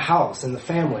in the house, in the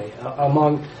family,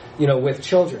 among with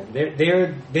children.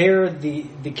 They're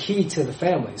the key to the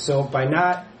family. So by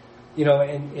not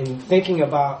in thinking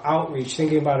about outreach,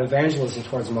 thinking about evangelism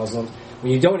towards Muslims,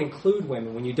 when you don't include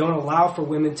women, when you don't allow for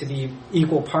women to be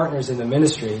equal partners in the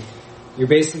ministry,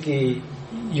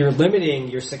 you're limiting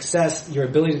your success, your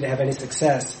ability to have any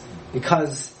success,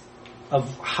 because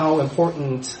of how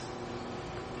important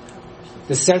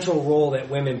the central role that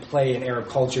women play in Arab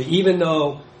culture. Even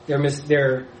though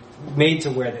they're made to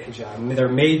wear the hijab, they're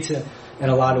made to, in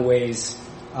a lot of ways,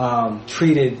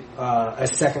 treated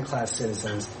as second-class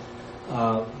citizens.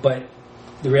 But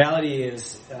the reality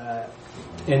is,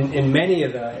 in many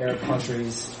of the Arab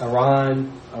countries,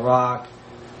 Iran, Iraq,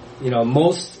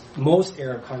 most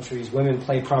Arab countries, women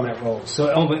play prominent roles. So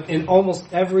in almost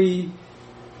every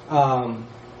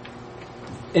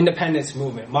independence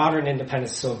movement, modern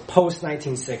independence, so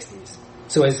post-1960s.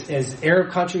 So as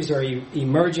Arab countries are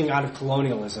emerging out of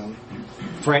colonialism,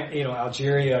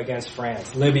 Algeria against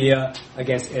France, Libya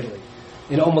against Italy,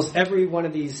 in almost every one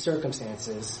of these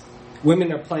circumstances,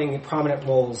 women are playing prominent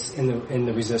roles in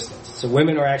the resistance. So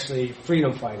women are actually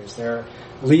freedom fighters. They're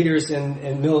leaders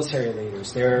and military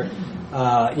leaders. They're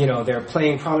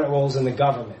playing prominent roles in the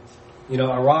government.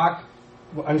 Iraq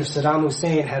under Saddam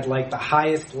Hussein had the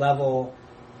highest level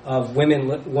of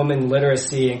women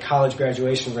literacy and college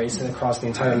graduation rates across the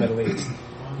entire Middle East.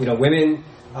 Women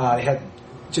they had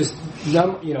just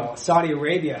Saudi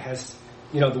Arabia has.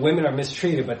 The women are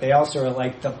mistreated, but they also are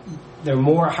they're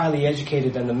more highly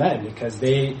educated than the men, because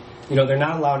they're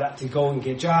not allowed to go and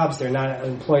get jobs. They're not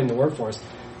employed in the workforce,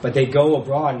 but they go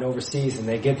abroad and overseas, and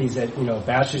they get these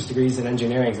bachelor's degrees in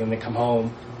engineering, and they come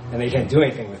home and they can't do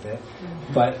anything with it.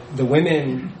 But the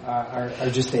women are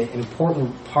just an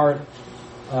important part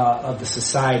of the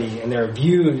society, and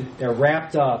they're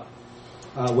wrapped up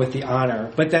with the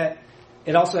honor, but that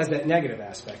it also has that negative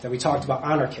aspect that we talked about,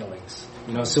 honor killings.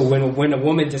 So when a woman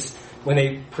when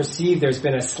they perceive there's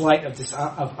been a slight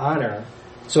of honor,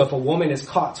 so if a woman is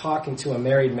caught talking to a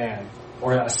married man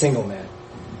or a single man,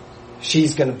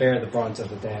 she's going to bear the brunt of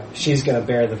the damage. She's going to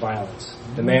bear the violence.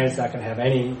 The man is not going to have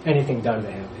anything done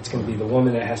to him. It's going to be the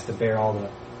woman that has to bear all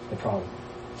the problem.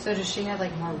 So does she have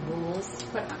more rules?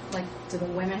 Do the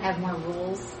women have more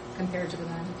rules compared to the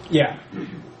men? Yeah,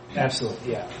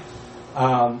 absolutely. Yeah,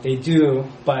 they do.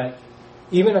 But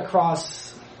even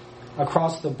across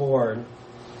the board,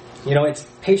 it's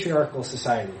patriarchal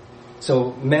society.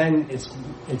 So men, it's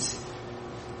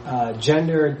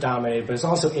gender dominated, but it's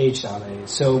also age dominated.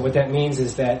 So what that means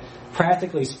is that,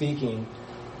 practically speaking,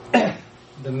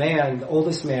 the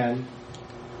oldest man,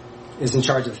 is in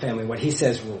charge of the family. What he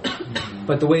says rules.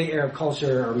 But the way Arab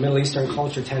culture or Middle Eastern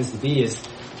culture tends to be is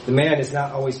the man is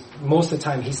not always, most of the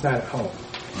time, he's not at home.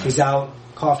 He's out,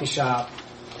 coffee shop.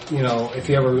 If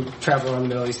you ever travel around the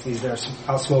Middle East, they're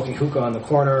out smoking hookah on the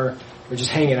corner, or just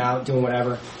hanging out, doing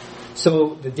whatever.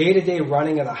 So the day-to-day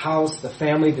running of the house, the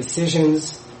family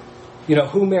decisions,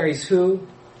 who marries who,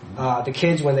 the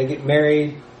kids when they get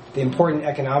married, the important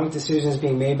economic decisions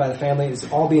being made by the family is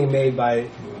all being made by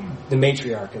the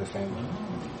matriarch of the family.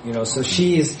 So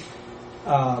she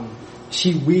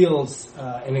wields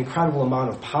an incredible amount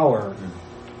of power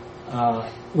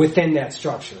within that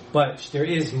structure. But there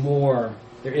is a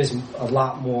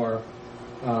lot more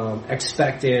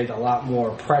expected, a lot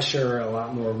more pressure, a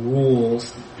lot more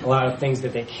rules, a lot of things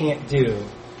that they can't do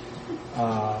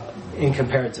in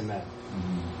compared to men.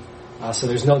 So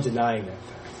there's no denying that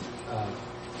fact.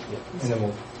 Yeah. And then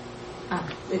we'll...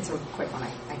 It's a quick one,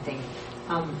 I think.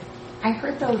 I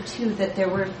heard though too that there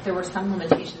were some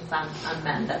limitations on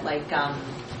men that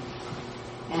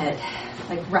at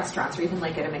like restaurants or even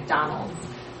like at a McDonald's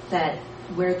that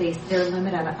where they're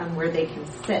limited on where they can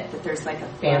sit, that there's like a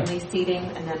family seating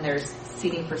and then there's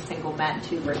seating for single men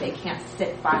too where they can't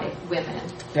sit by women.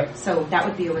 Yep. So that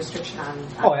would be a restriction on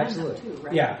men absolutely. Too,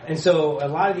 right? Yeah, and so a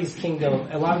lot of these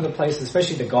a lot of the places,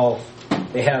 especially the Gulf,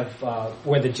 they have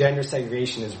where the gender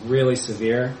segregation is really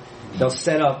severe. They'll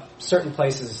set up certain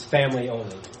places as family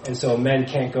only, and so men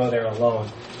can't go there alone.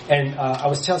 And I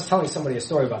was telling somebody a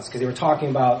story about this because they were talking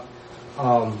about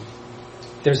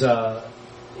there's a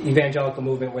evangelical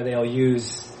movement where they'll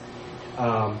use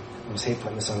I almost hate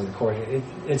putting this on the recording.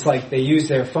 It's like they use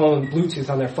their phone, Bluetooth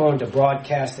on their phone to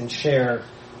broadcast and share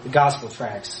the gospel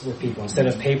tracts with people instead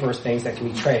of paper things that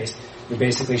can be traced. You're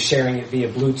basically sharing it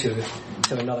via Bluetooth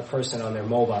to another person on their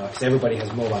mobile because everybody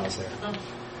has mobiles there.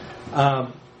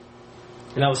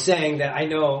 And I was saying that I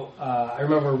know, I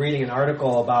remember reading an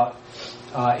article about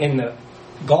in the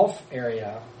Gulf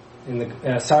area, in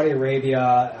the Saudi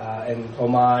Arabia and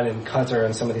Oman and Qatar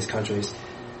and some of these countries,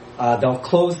 they'll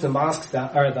close the mosques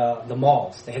down, or the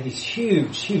malls. They have these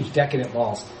huge decadent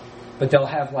malls, but they'll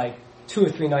have like 2 or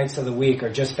 3 nights of the week are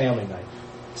just family night.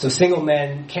 So single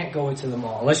men can't go into the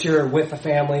mall unless you're with a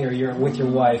family or you're with your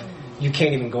wife. You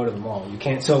can't even go to the mall. You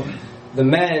can't. So the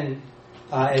men.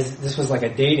 This was like a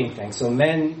dating thing. So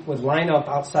men would line up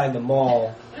outside the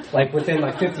mall, like within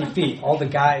like 50 feet, all the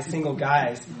guys, single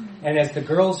guys. And as the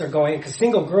girls are going, because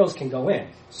single girls can go in.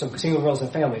 So single girls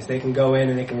and families, they can go in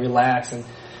and they can relax. And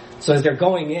so as they're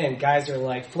going in, guys are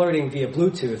like flirting via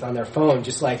Bluetooth on their phone,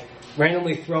 just like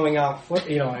randomly throwing out,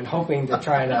 and hoping to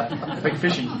try to... Like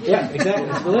fishing. Yeah, exactly.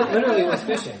 It literally was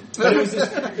fishing. But it was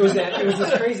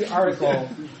this crazy article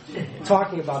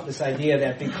talking about this idea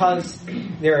that because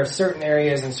there are certain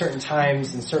areas and certain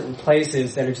times and certain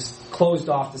places that are just closed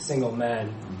off to single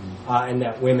men, and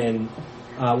that women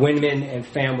and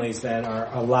families that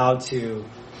are allowed to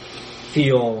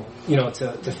feel,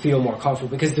 to feel more comfortable.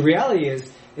 Because the reality is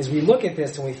we look at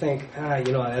this and we think,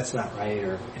 that's not right,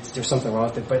 or there's something wrong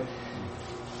with it. But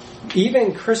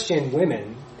even Christian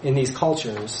women in these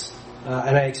cultures,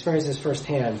 and I experienced this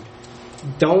firsthand,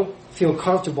 don't feel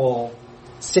comfortable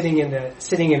sitting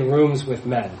in rooms with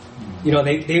men.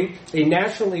 They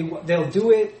naturally, they'll do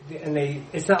it, and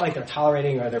it's not like they're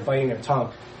tolerating or they're biting their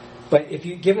tongue. But if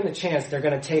you give them the chance, the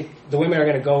women are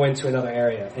going to go into another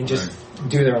area and just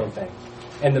do their own thing.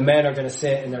 And the men are going to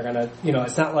sit and they're going to,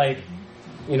 it's not like,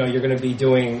 you're going to be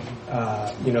doing,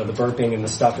 the burping and the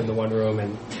stuff in the one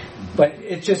room. But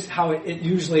it's just how it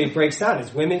usually breaks down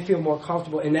is women feel more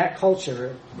comfortable in that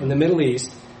culture, in the Middle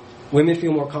East, women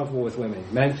feel more comfortable with women.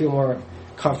 Men feel more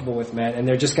comfortable with men, and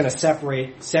they're just going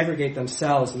to segregate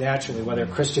themselves naturally, whether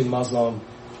Christian, Muslim,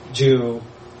 Jew.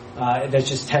 That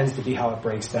just tends to be how it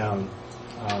breaks down.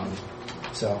 You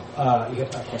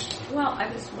have a question? Well,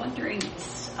 I was wondering,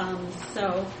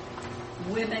 so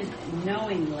women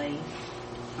knowingly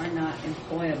are not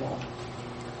employable.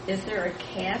 Is there a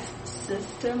caste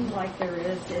system like there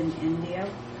is in India?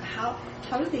 How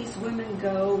do these women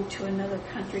go to another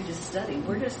country to study?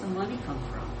 Where does the money come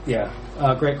from? Yeah,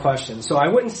 great question. So I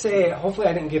wouldn't say, hopefully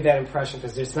I didn't give that impression,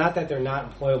 because it's not that they're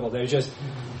not employable. They're just,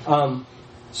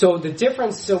 so the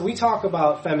difference, so we talk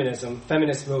about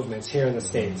feminist movements here in the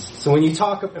States. So when you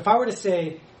talk, if I were to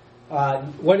say,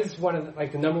 what is one of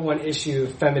the number one issue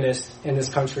feminists in this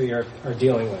country are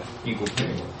dealing with? Equal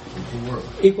pay.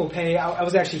 Equal pay. I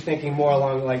was actually thinking more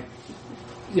along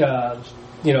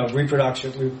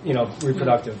reproductive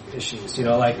issues,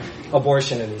 like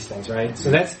abortion and these things, right? So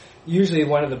that's usually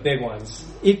one of the big ones.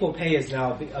 Equal pay is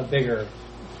now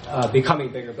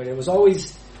becoming bigger, but it was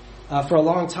always, for a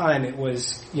long time, it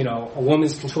was, a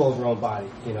woman's control of her own body,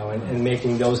 and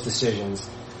making those decisions,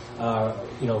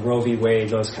 Roe v. Wade,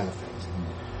 those kind of things.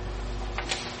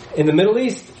 In the Middle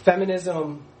East,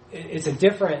 feminism, it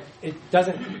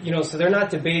doesn't, so they're not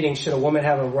debating should a woman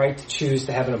have a right to choose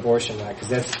to have an abortion or not,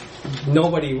 because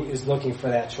nobody is looking for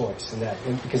that choice,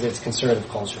 because it's conservative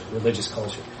culture, religious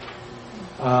culture.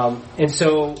 And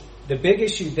so the big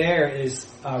issue there is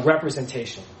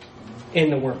representation in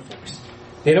the workforce.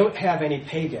 They don't have any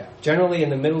pay gap. Generally in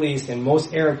the Middle East and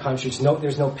most Arab countries,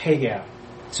 there's no pay gap.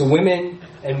 So women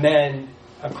and men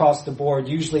across the board,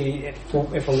 usually if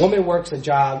a woman works a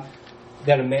job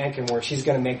that a man can work, she's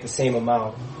going to make the same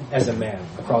amount as a man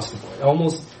across the board.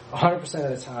 Almost 100%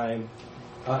 of the time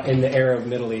in the Arab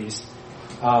Middle East,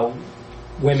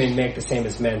 women make the same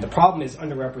as men. The problem is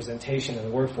underrepresentation in the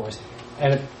workforce.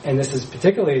 And this is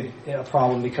particularly a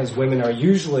problem because women are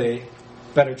usually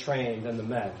better trained than the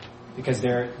men. because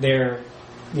they're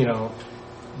you know,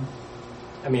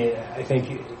 I mean, I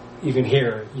think even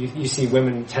here you see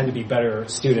women tend to be better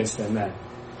students than men.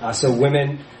 So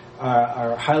women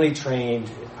are highly trained,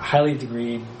 highly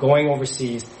degreed, going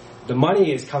overseas. The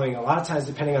money is coming a lot of times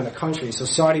depending on the country. So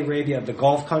Saudi Arabia, the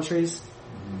Gulf countries,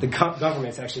 the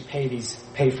governments actually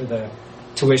pay for the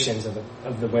tuitions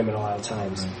of the women a lot of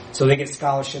times. So they get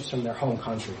scholarships from their home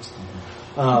countries.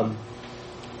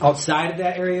 Outside of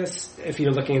that area, if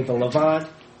you're looking at the Levant,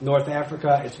 North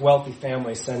Africa, it's wealthy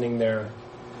families sending their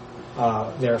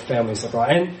families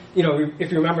abroad. And, you know,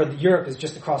 if you remember, Europe is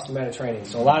just across the Mediterranean.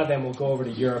 So a lot of them will go over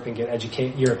to Europe and get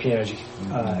European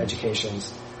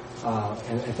educations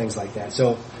and things like that.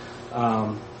 So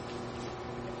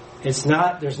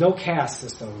there's no caste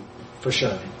system for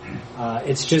sure.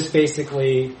 It's just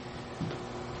basically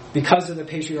because of the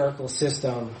patriarchal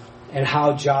system and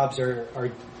how jobs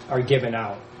are given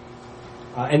out.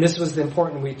 And this was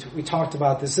important. We talked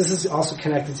about this. This is also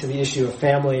connected to the issue of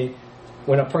family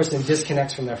when a person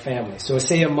disconnects from their family. So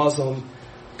say a Muslim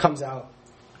comes out,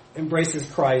 embraces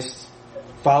Christ,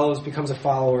 becomes a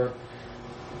follower,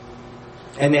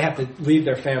 and they have to leave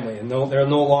their family, and they're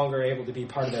no longer able to be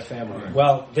part of their family. Right.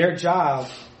 Well, their job,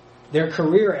 their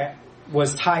career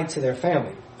was tied to their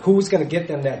family. Who was going to get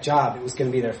them that job? It was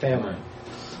going to be their family.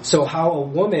 Right. So how a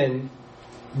woman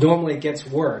normally gets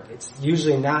work, it's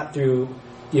usually not through,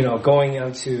 you know, going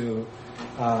onto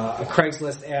a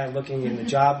Craigslist ad looking in the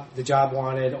job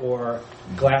wanted, or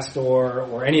Glassdoor,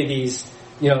 or any of these.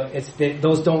 You know,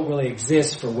 those don't really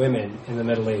exist for women in the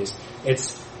Middle East.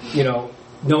 It's, you know,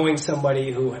 knowing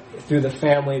somebody who through the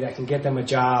family that can get them a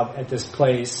job at this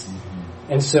place.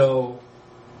 And so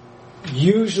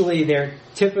usually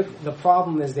the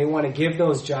problem is they want to give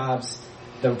those jobs.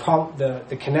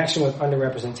 The connection with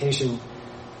underrepresentation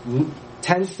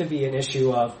tends to be an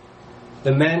issue of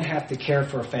the men have to care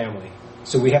for a family.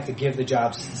 So we have to give the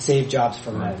jobs, save jobs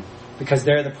for men, because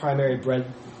they're the primary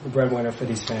breadwinner for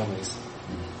these families.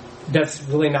 That's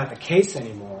really not the case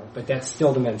anymore, but that's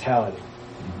still the mentality,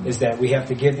 is that we have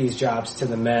to give these jobs to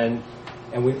the men.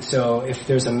 And so if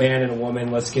there's a man and a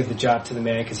woman, let's give the job to the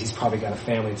man because he's probably got a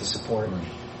family to support,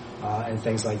 and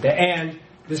things like that. And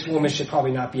this woman should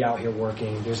probably not be out here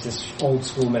working. There's this old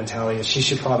school mentality that she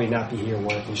should probably not be here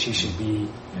working. She should be...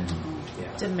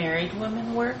 Do married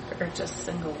women work or just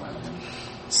single women?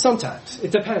 Sometimes.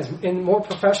 It depends. In more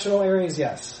professional areas,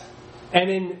 yes. And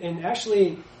in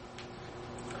actually,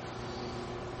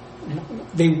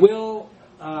 they will...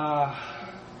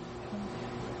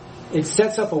 it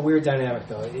sets up a weird dynamic,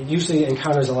 though. It usually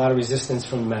encounters a lot of resistance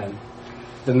from men.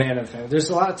 The man of the family. There's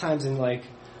a lot of times in, like,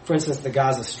 for instance, the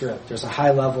Gaza Strip, there's a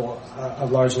high level, a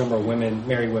large number of women,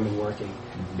 married women working,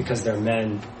 because their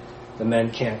men, the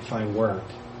men can't find work,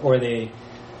 or they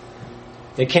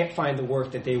can't find the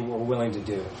work that they were willing to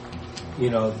do.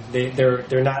 You know,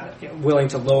 they're not willing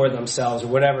to lower themselves or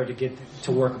whatever to get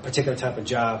to work a particular type of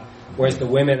job, whereas the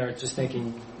women are just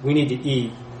thinking, we need to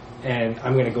eat, and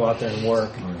I'm going to go out there and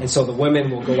work. And so the women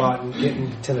will go out and get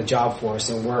into the job force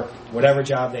and work whatever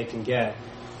job they can get,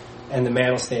 and the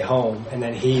man will stay home, and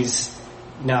then he's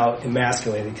now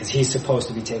emasculated because he's supposed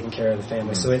to be taking care of the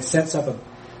family. So it sets up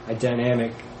a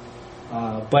dynamic,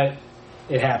 but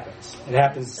it happens. It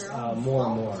happens more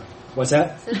and more. What's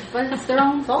that? But it's their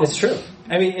own fault. It's true.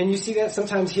 I mean, and you see that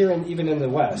sometimes here, and even in the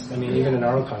West. I mean, even in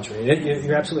our own country.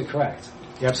 You're absolutely correct.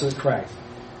 You're absolutely correct.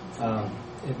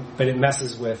 But it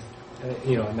messes with,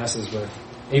 it messes with.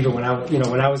 Even when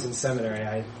I was in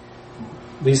seminary,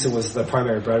 Lisa was the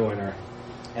primary breadwinner,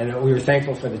 and we were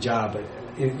thankful for the job. But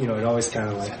it always kind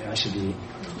of like I should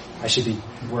be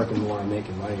working more and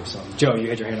making money or something. Joe, you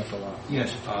had your hand up for a while.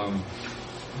 Yes.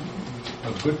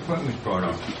 A good point was brought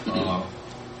up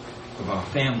about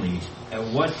families. At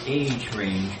what age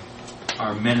range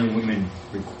are men and women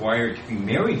required to be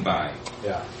married by?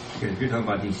 Yeah. Because if you're talking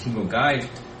about these single guys,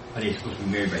 are they supposed to be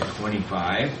married by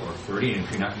 25 or 30? And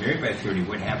if you're not married by 30,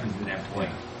 what happens at that point?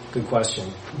 Good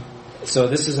question. So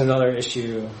this is another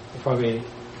issue. Probably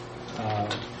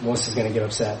Melissa's going to get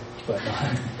upset, but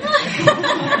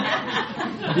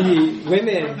the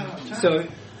women. So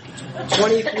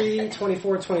 23,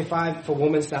 24, 25. If a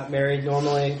woman's not married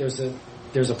normally, there's a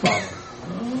problem.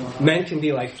 Men can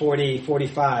be like 40,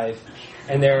 45,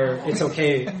 and it's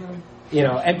okay,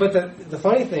 but the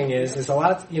funny thing is a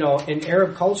lot of, in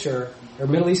Arab culture or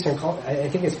Middle Eastern culture, I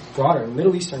think it's broader. In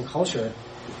Middle Eastern culture,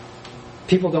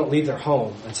 people don't leave their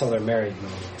home until they're married.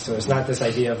 So it's not this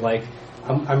idea of like,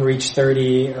 I'm reached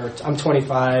 30 or I'm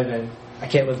 25 and I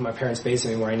can't live in my parents'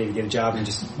 basement anymore. I need to get a job and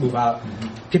just move out.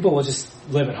 People will just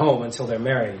live at home until they're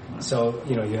married. So,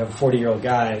 you have a 40-year-old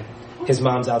guy his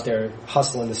mom's out there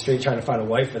hustling the street trying to find a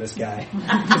wife for this guy.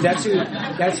 Because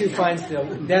that's who finds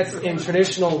that's in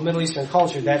traditional Middle Eastern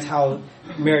culture, that's how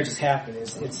marriages happen.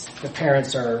 It's the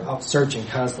parents are out searching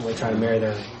constantly trying to marry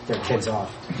their kids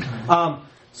off.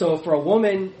 So for a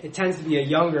woman, it tends to be a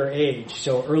younger age.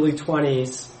 So early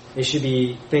 20s, they should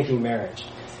be thinking marriage.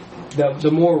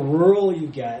 The more rural you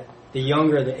get, the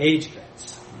younger the age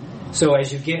gets. So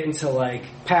as you get into like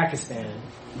Pakistan,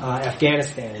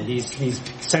 Afghanistan, these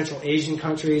Central Asian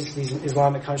countries, these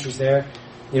Islamic countries there,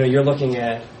 you're looking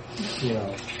at,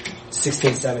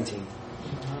 16, 17.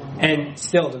 And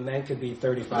still the men could be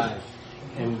 35.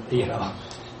 And,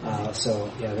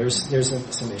 so yeah, there's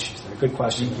some issues there. Good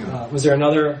question. Was there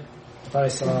another? I thought I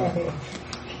saw.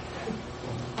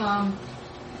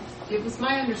 It was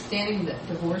my understanding that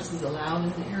divorce is allowed in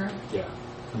the Arab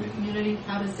community.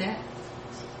 How does that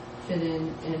fit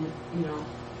in? And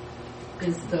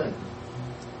is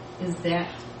that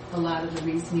a lot of the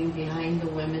reasoning behind the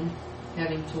women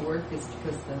having to work is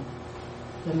because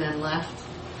the men left?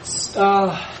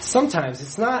 Sometimes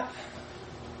it's not.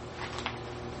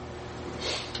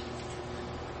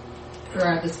 Or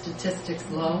are the statistics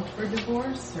low for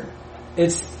divorce? Or?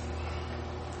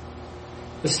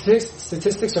 The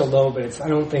statistics are low, but I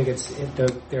don't think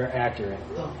they're accurate.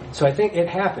 Okay. So I think it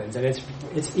happens, and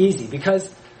it's easy because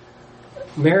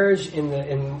marriage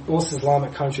in most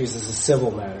Islamic countries is a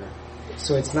civil matter.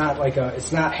 So it's not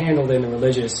it's not handled in the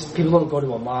religious. People don't go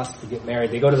to a mosque to get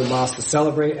married. They go to the mosque to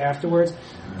celebrate afterwards,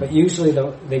 but usually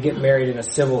they get married in a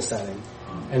civil setting,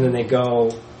 and then they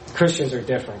go. Christians are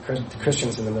different.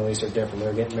 Christians in the Middle East are different.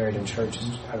 They're getting married in churches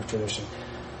out of tradition.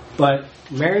 But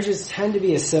marriages tend to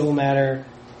be a civil matter.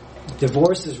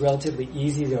 Divorce is relatively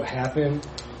easy to happen.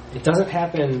 It doesn't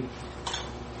happen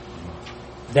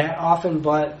that often,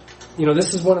 but,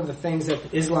 this is one of the things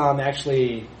that Islam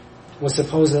actually was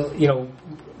supposed to,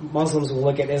 Muslims will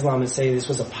look at Islam and say this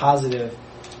was a positive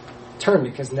term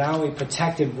because now we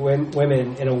protected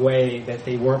women in a way that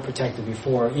they weren't protected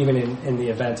before, even in the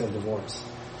event of divorce.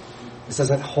 This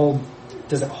doesn't hold,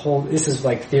 this is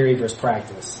like theory versus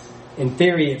practice. In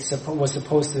theory, it was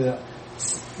supposed to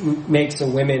make so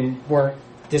women weren't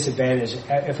disadvantaged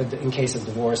in case of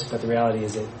divorce, but the reality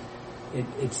is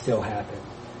it still happened.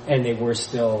 And they were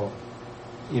still,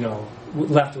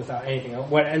 left without anything.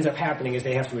 What ends up happening is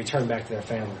they have to return back to their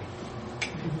family,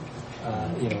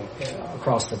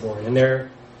 across the board. And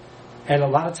a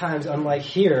lot of times, unlike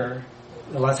here,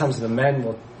 a lot of times the men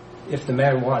will, if the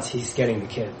man wants, he's getting the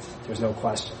kids. There's no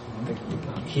question.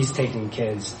 He's taking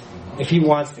kids. If he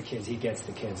wants the kids, he gets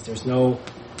the kids. There's no,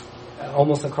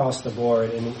 almost across the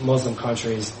board in Muslim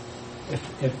countries,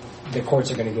 if the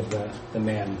courts are going to give the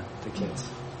man the kids.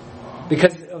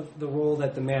 Because of the role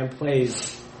that the man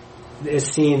plays is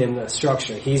seen in the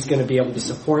structure. He's going to be able to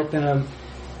support them.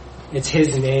 It's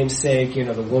his namesake.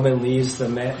 The woman leaves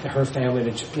her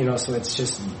family to, so it's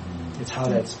just, it's how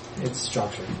it's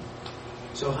structured.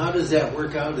 So how does that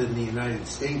work out in the United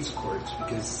States courts?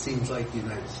 Because it seems like the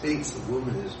United States, the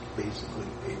woman is basically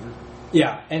favored.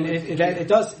 Yeah, and it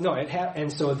does. No,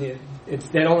 and so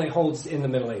that only holds in the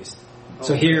Middle East.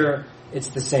 So here it's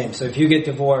the same. So if you get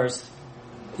divorced,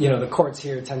 the courts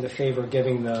here tend to favor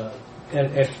giving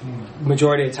if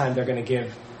majority of the time they're going to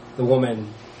give the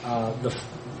woman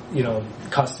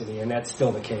custody, and that's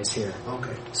still the case here.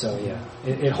 Okay. So yeah,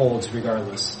 it holds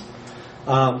regardless.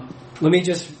 Let me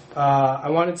just. I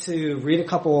wanted to read a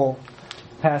couple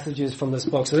passages from this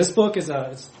book. So this book is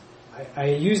I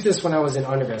used this when I was in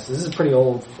undergrad. So this is pretty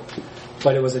old,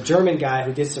 but it was a German guy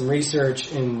who did some research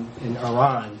in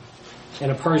Iran, in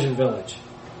a Persian village,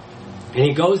 and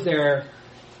he goes there,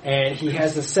 and he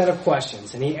has a set of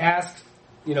questions, and he asks,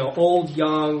 old,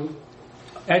 young,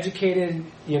 educated,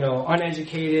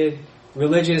 uneducated,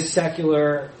 religious,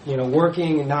 secular,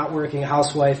 working and not working,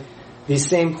 housewife. These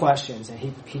same questions, and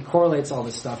he correlates all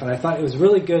this stuff, and I thought it was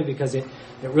really good because it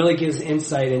really gives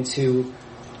insight into,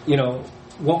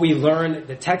 what we learn,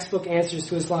 the textbook answers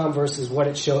to Islam versus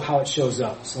how it shows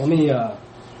up. So let me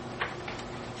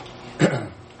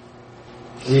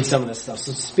read some of this stuff.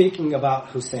 So speaking about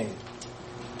Hussein,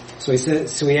 so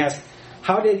he asked,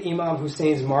 how did Imam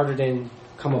Hussein's martyrdom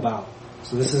come about?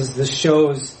 So this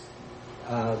shows.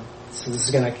 So this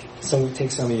is going to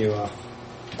take some of you off.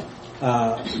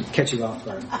 Catch you off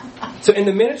guard. So in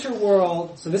the miniature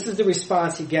world, so this is the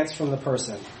response he gets from the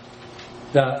person,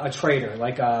 a trader,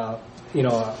 like a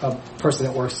person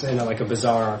that works in a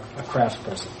bazaar, a craft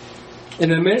person. In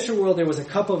the miniature world, there was a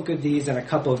couple of good deeds and a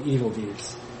couple of evil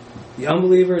deeds. The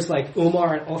unbelievers like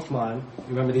Umar and Uthman,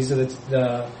 remember these are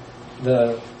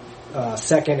the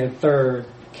second and third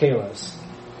caliphs,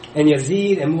 and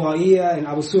Yazid and Muawiyah and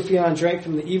Abu Sufyan drank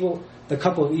from the the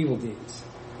cup of evil deeds.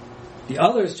 The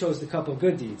others chose the cup of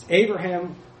good deeds.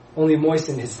 Abraham only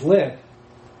moistened his lip.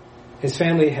 His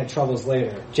family had troubles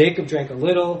later. Jacob drank a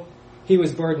little. He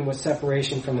was burdened with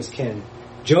separation from his kin.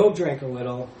 Job drank a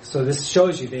little. So this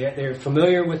shows you they're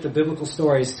familiar with the biblical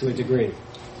stories to a degree.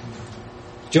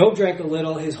 Job drank a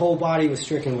little. His whole body was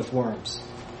stricken with worms.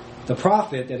 The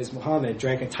prophet, that is Muhammad,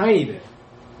 drank a tiny bit.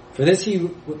 For this he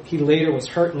later was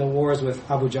hurt in the wars with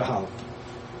Abu Jahl.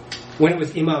 When it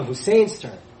was Imam Hussein's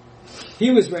turn,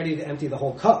 he was ready to empty the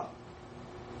whole cup.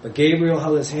 But Gabriel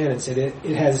held his hand and said,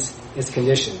 it has its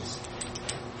conditions.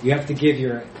 You will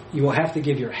have to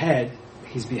give your head,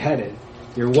 he's beheaded.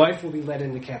 Your wife will be led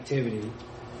into captivity.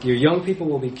 Your young people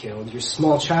will be killed. Your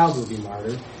small child will be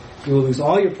martyred. You will lose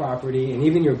all your property, and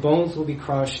even your bones will be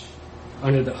crushed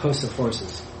under the hoofs of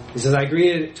horses. He says, I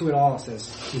agree to it all,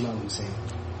 says Imam Hussein.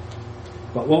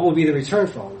 But what will be the return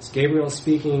for all this? Gabriel,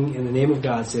 speaking in the name of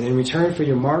God, said, in return for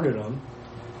your martyrdom,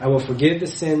 I will forgive the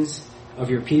sins of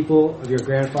your people, of your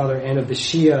grandfather, and of the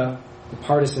Shia, the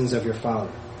partisans of your father.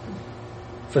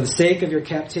 For the sake of your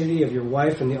captivity of your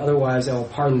wife and the other wives, I will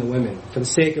pardon the women. For the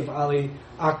sake of Ali,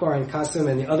 Akbar, and Qasim,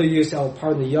 and the other youths, I will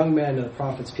pardon the young men of the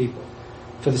Prophet's people.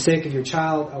 For the sake of your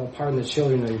child, I will pardon the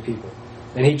children of your people.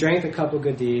 Then he drank the cup of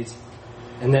good deeds,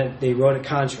 and then they wrote a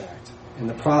contract. And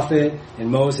the Prophet,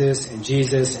 and Moses, and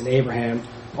Jesus, and Abraham,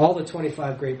 all the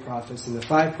 25 great prophets, and the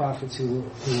 5 prophets who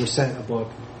were sent a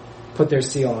book, put their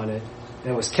seal on it,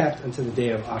 and it was kept until the day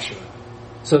of Ashura.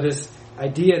 So this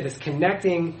idea, this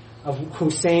connecting of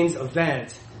Hussein's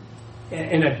event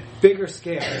in a bigger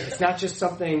scale. It's not just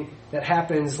something that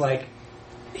happens like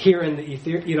here in the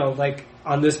ether, like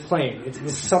on this plane.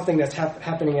 It's something that's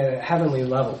happening at a heavenly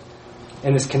level,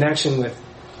 and this connection with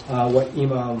what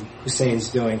Imam Hussein's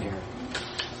doing here.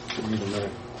 Read another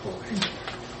quote.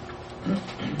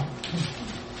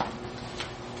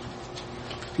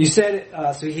 You said,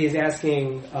 so he is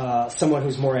asking someone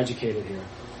who's more educated here.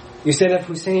 You said if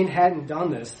Hussein hadn't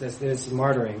done this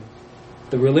martyring,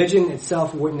 the religion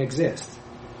itself wouldn't exist.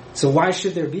 So why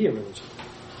should there be a religion?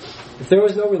 If there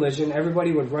was no religion,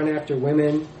 everybody would run after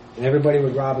women and everybody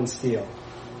would rob and steal.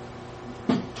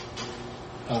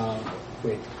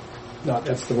 No,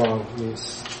 that's the wrong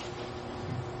news.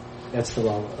 That's the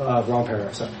wrong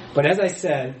paragraph. So, but as I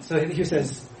said, so he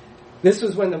says, this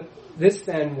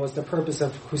then was the purpose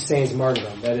of Hussein's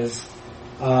martyrdom. That is,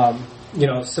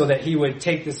 so that he would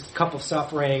take this cup of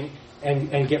suffering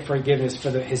and get forgiveness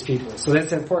for his people. So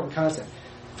that's an important concept.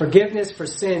 Forgiveness for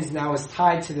sins now is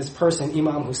tied to this person,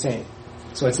 Imam Hussein.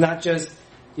 So it's not just,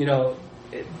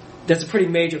 that's a pretty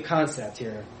major concept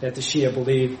here that the Shia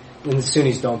believe and the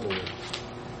Sunnis don't believe.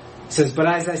 It says, but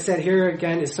as I said, here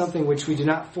again is something which we do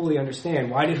not fully understand.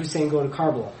 Why did Hussein go to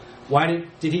Karbala? Why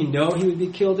did he know he would be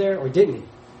killed there, or didn't he?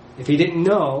 If he didn't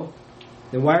know,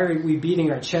 then why are we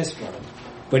beating our chest for him?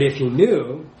 But if he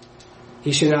knew,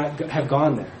 he should not have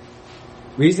gone there.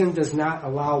 Reason does not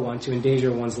allow one to endanger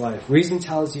one's life. Reason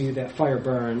tells you that fire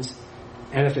burns,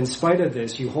 and if in spite of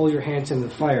this you hold your hand in the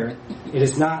fire, it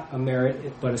is not a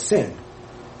merit but a sin.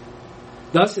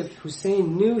 Thus, if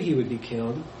Hussein knew he would be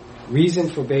killed, reason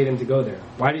forbade him to go there.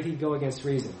 Why did he go against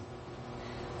reason?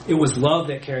 It was love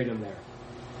that carried him there.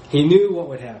 He knew what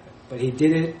would happen, but he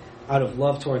did it out of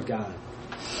love toward God.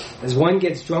 As one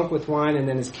gets drunk with wine and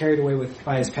then is carried away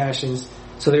by his passions,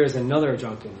 so there is another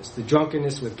drunkenness, the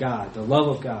drunkenness with God, the love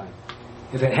of God.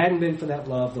 If it hadn't been for that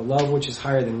love, the love which is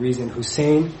higher than reason,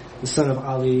 Hussein, the son of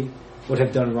Ali, would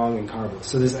have done wrong in Karbala.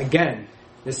 So there's, again,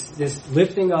 this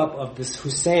lifting up of this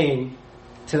Hussein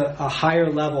to a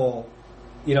higher level,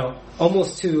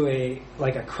 almost to a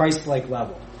Christ-like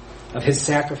level of his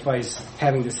sacrifice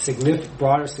having this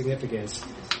broader significance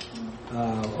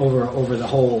over the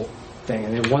whole thing.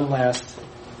 And then one last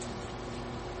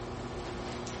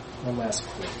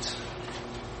quote.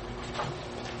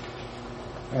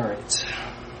 All right.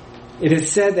 It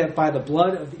is said that by the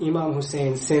blood of Imam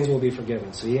Hussein, sins will be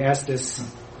forgiven. So he asked this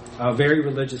very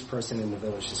religious person in the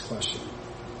village this question.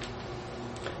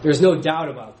 There's no doubt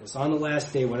about this. On the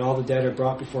last day, when all the dead are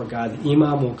brought before God, the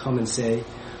Imam will come and say,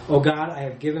 "O God, I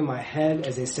have given my head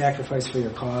as a sacrifice for your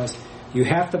cause. You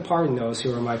have to pardon those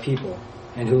who are my people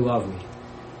and who love me."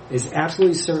 It is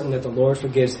absolutely certain that the Lord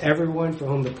forgives everyone for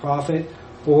whom the Prophet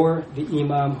or the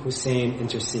Imam Hussein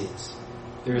intercedes.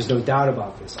 There is no doubt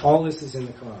about this. All this is in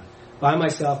the Quran. By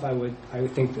myself, I would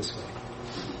think this way.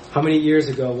 How many years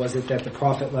ago was it that the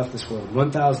Prophet left this world?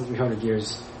 1,300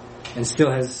 years, and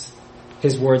still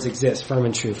his words exist, firm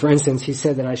and true. For instance, he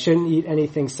said that I shouldn't eat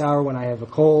anything sour when I have a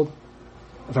cold.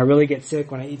 If I really get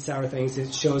sick, when I eat sour things,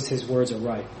 it shows his words are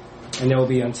right. And there will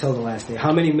be until the last day.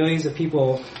 How many millions of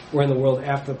people were in the world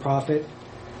after the Prophet?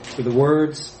 Were the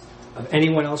words of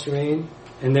anyone else remain,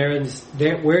 and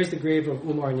where's the grave of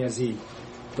Umar and Yazid?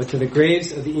 But to the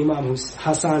graves of the Imam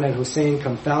Hassan and Hussein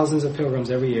come thousands of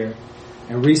pilgrims every year,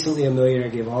 and recently a millionaire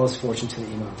gave all his fortune to the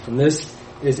Imam. From this,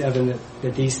 it is evident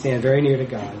that these stand very near to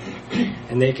God,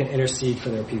 and they can intercede for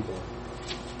their people.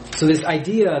 So this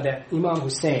idea that Imam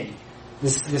Hussein,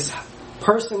 this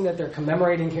person that they're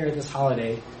commemorating here at this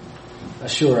holiday,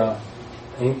 Ashura,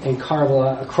 in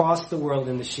Karbala, across the world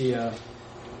in the Shia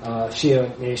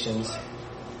nations,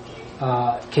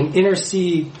 can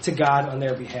intercede to God on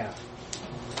their behalf.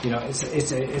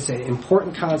 It's an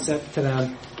important concept to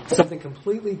them, something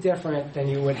completely different than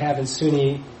you would have in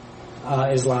Sunni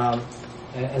Islam,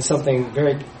 and something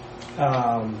very.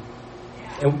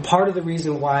 And part of the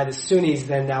reason why the Sunnis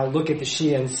then now look at the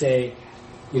Shia and say,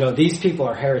 these people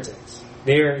are heretics.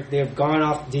 They've gone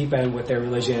off the deep end with their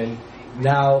religion.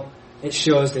 Now it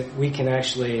shows that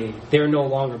they're no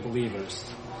longer believers.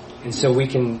 And so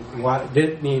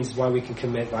that means why we can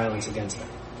commit violence against them.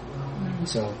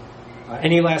 So,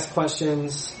 any last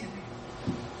questions?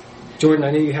 Jordan,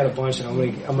 I know you had a bunch, and I'm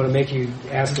going to make you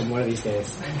ask them one of these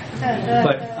days.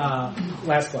 But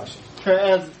last question.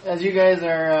 As you guys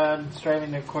are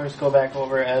striving to, of course, go back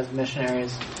over as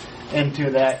missionaries into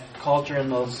that culture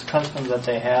and those customs that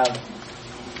they have,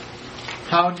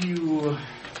 how do you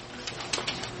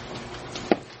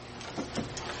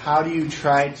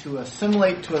try to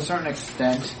assimilate to a certain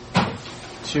extent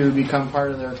to become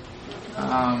part of their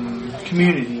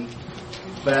community,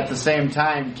 but at the same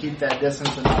time keep that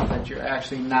distance enough that you're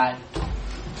actually not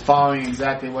following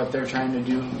exactly what they're trying to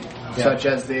do, such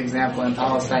as the example in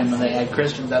Palestine when they had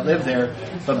Christians that lived there,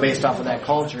 but based off of that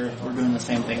culture, we're doing the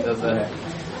same things as the...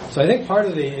 So I think part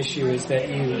of the issue is that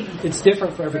it's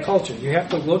different for every culture. You have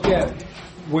to look at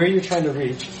where you're trying to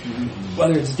reach,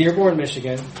 whether it's Dearborn,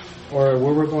 Michigan, or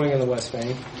where we're going in the West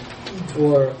Bank,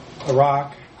 or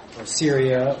Iraq, or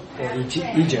Syria, or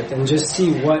Egypt, and just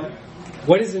see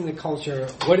what is in the culture,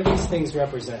 what do these things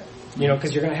represent?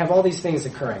 Because you're going to have all these things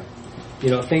occurring.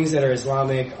 Things that are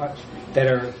Islamic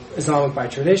by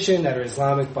tradition, that are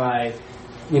Islamic by,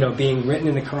 being written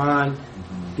in the Quran.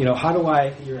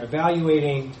 You're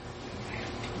evaluating,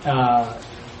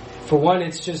 for one,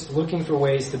 it's just looking for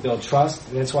ways to build trust,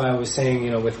 and that's why I was saying,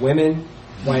 with women,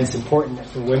 why it's important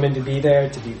for women to be there,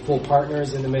 to be full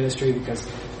partners in the ministry, because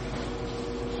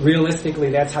realistically,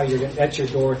 that's your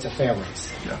door to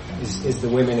families, is the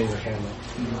women in your family.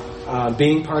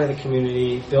 Being part of the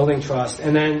community, building trust,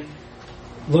 and then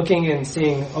looking and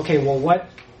seeing, okay, well, what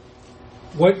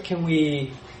can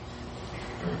we,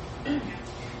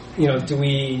 do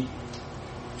we,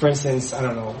 for instance, I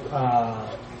don't know,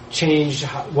 change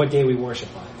what day we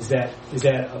worship on? Is that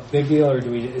a big deal, or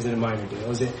is it a minor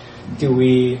deal? Do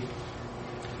we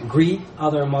greet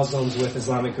other Muslims with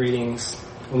Islamic greetings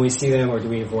when we see them, or do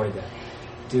we avoid that?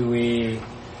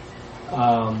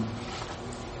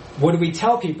 What do we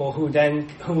tell people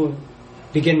who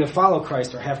begin to follow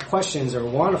Christ or have questions or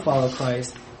want to follow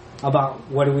Christ about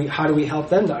how do we help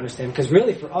them to understand? Because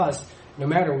really for us, no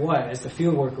matter what, as the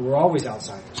field worker, we're always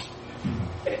outsiders.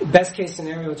 Best case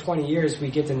scenario, 20 years, we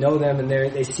get to know them and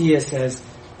they see us as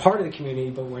part of the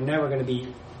community, but we're never going to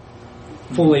be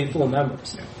full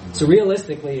members. So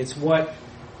realistically, it's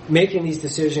making these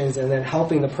decisions and then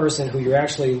helping the person who you're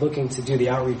actually looking to do the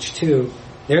outreach to.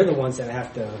 They're the ones that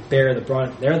have to bear the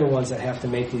brunt. They're the ones that have to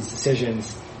make these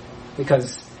decisions,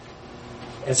 because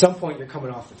at some point you're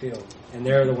coming off the field, and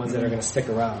they're the ones that are going to stick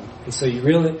around. And so you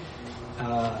really,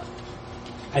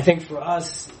 I think for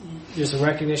us, there's a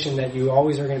recognition that you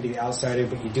always are going to be the outsider,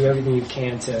 but you do everything you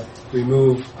can to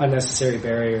remove unnecessary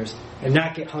barriers and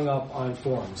not get hung up on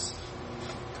forms.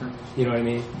 You know what I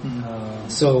mean? Mm-hmm.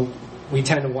 So we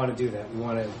tend to want to do that. We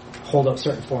want to hold up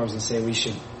certain forms and say we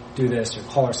should do this or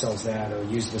call ourselves that or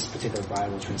use this particular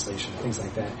Bible translation, things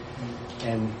like that.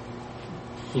 And,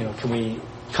 can we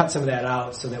cut some of that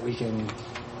out so that we can,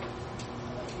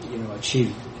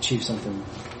 achieve something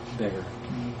bigger?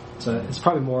 So it's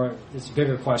probably it's a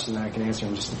bigger question that I can answer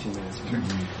in just a few minutes.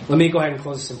 Let me go ahead and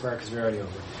close this in prayer because we're already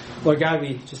over. Lord God,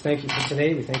 we just thank you for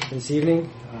today. We thank you for this evening,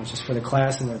 just for the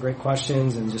class and the great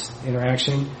questions and just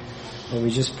interaction. And we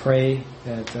just pray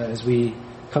that as we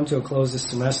come to a close this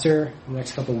semester, the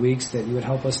next couple of weeks, that you would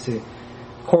help us to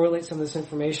correlate some of this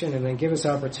information and then give us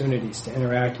opportunities to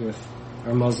interact with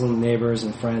our Muslim neighbors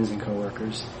and friends and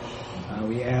coworkers.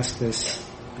 We ask this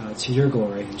to your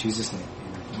glory in Jesus' name.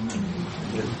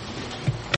 Amen.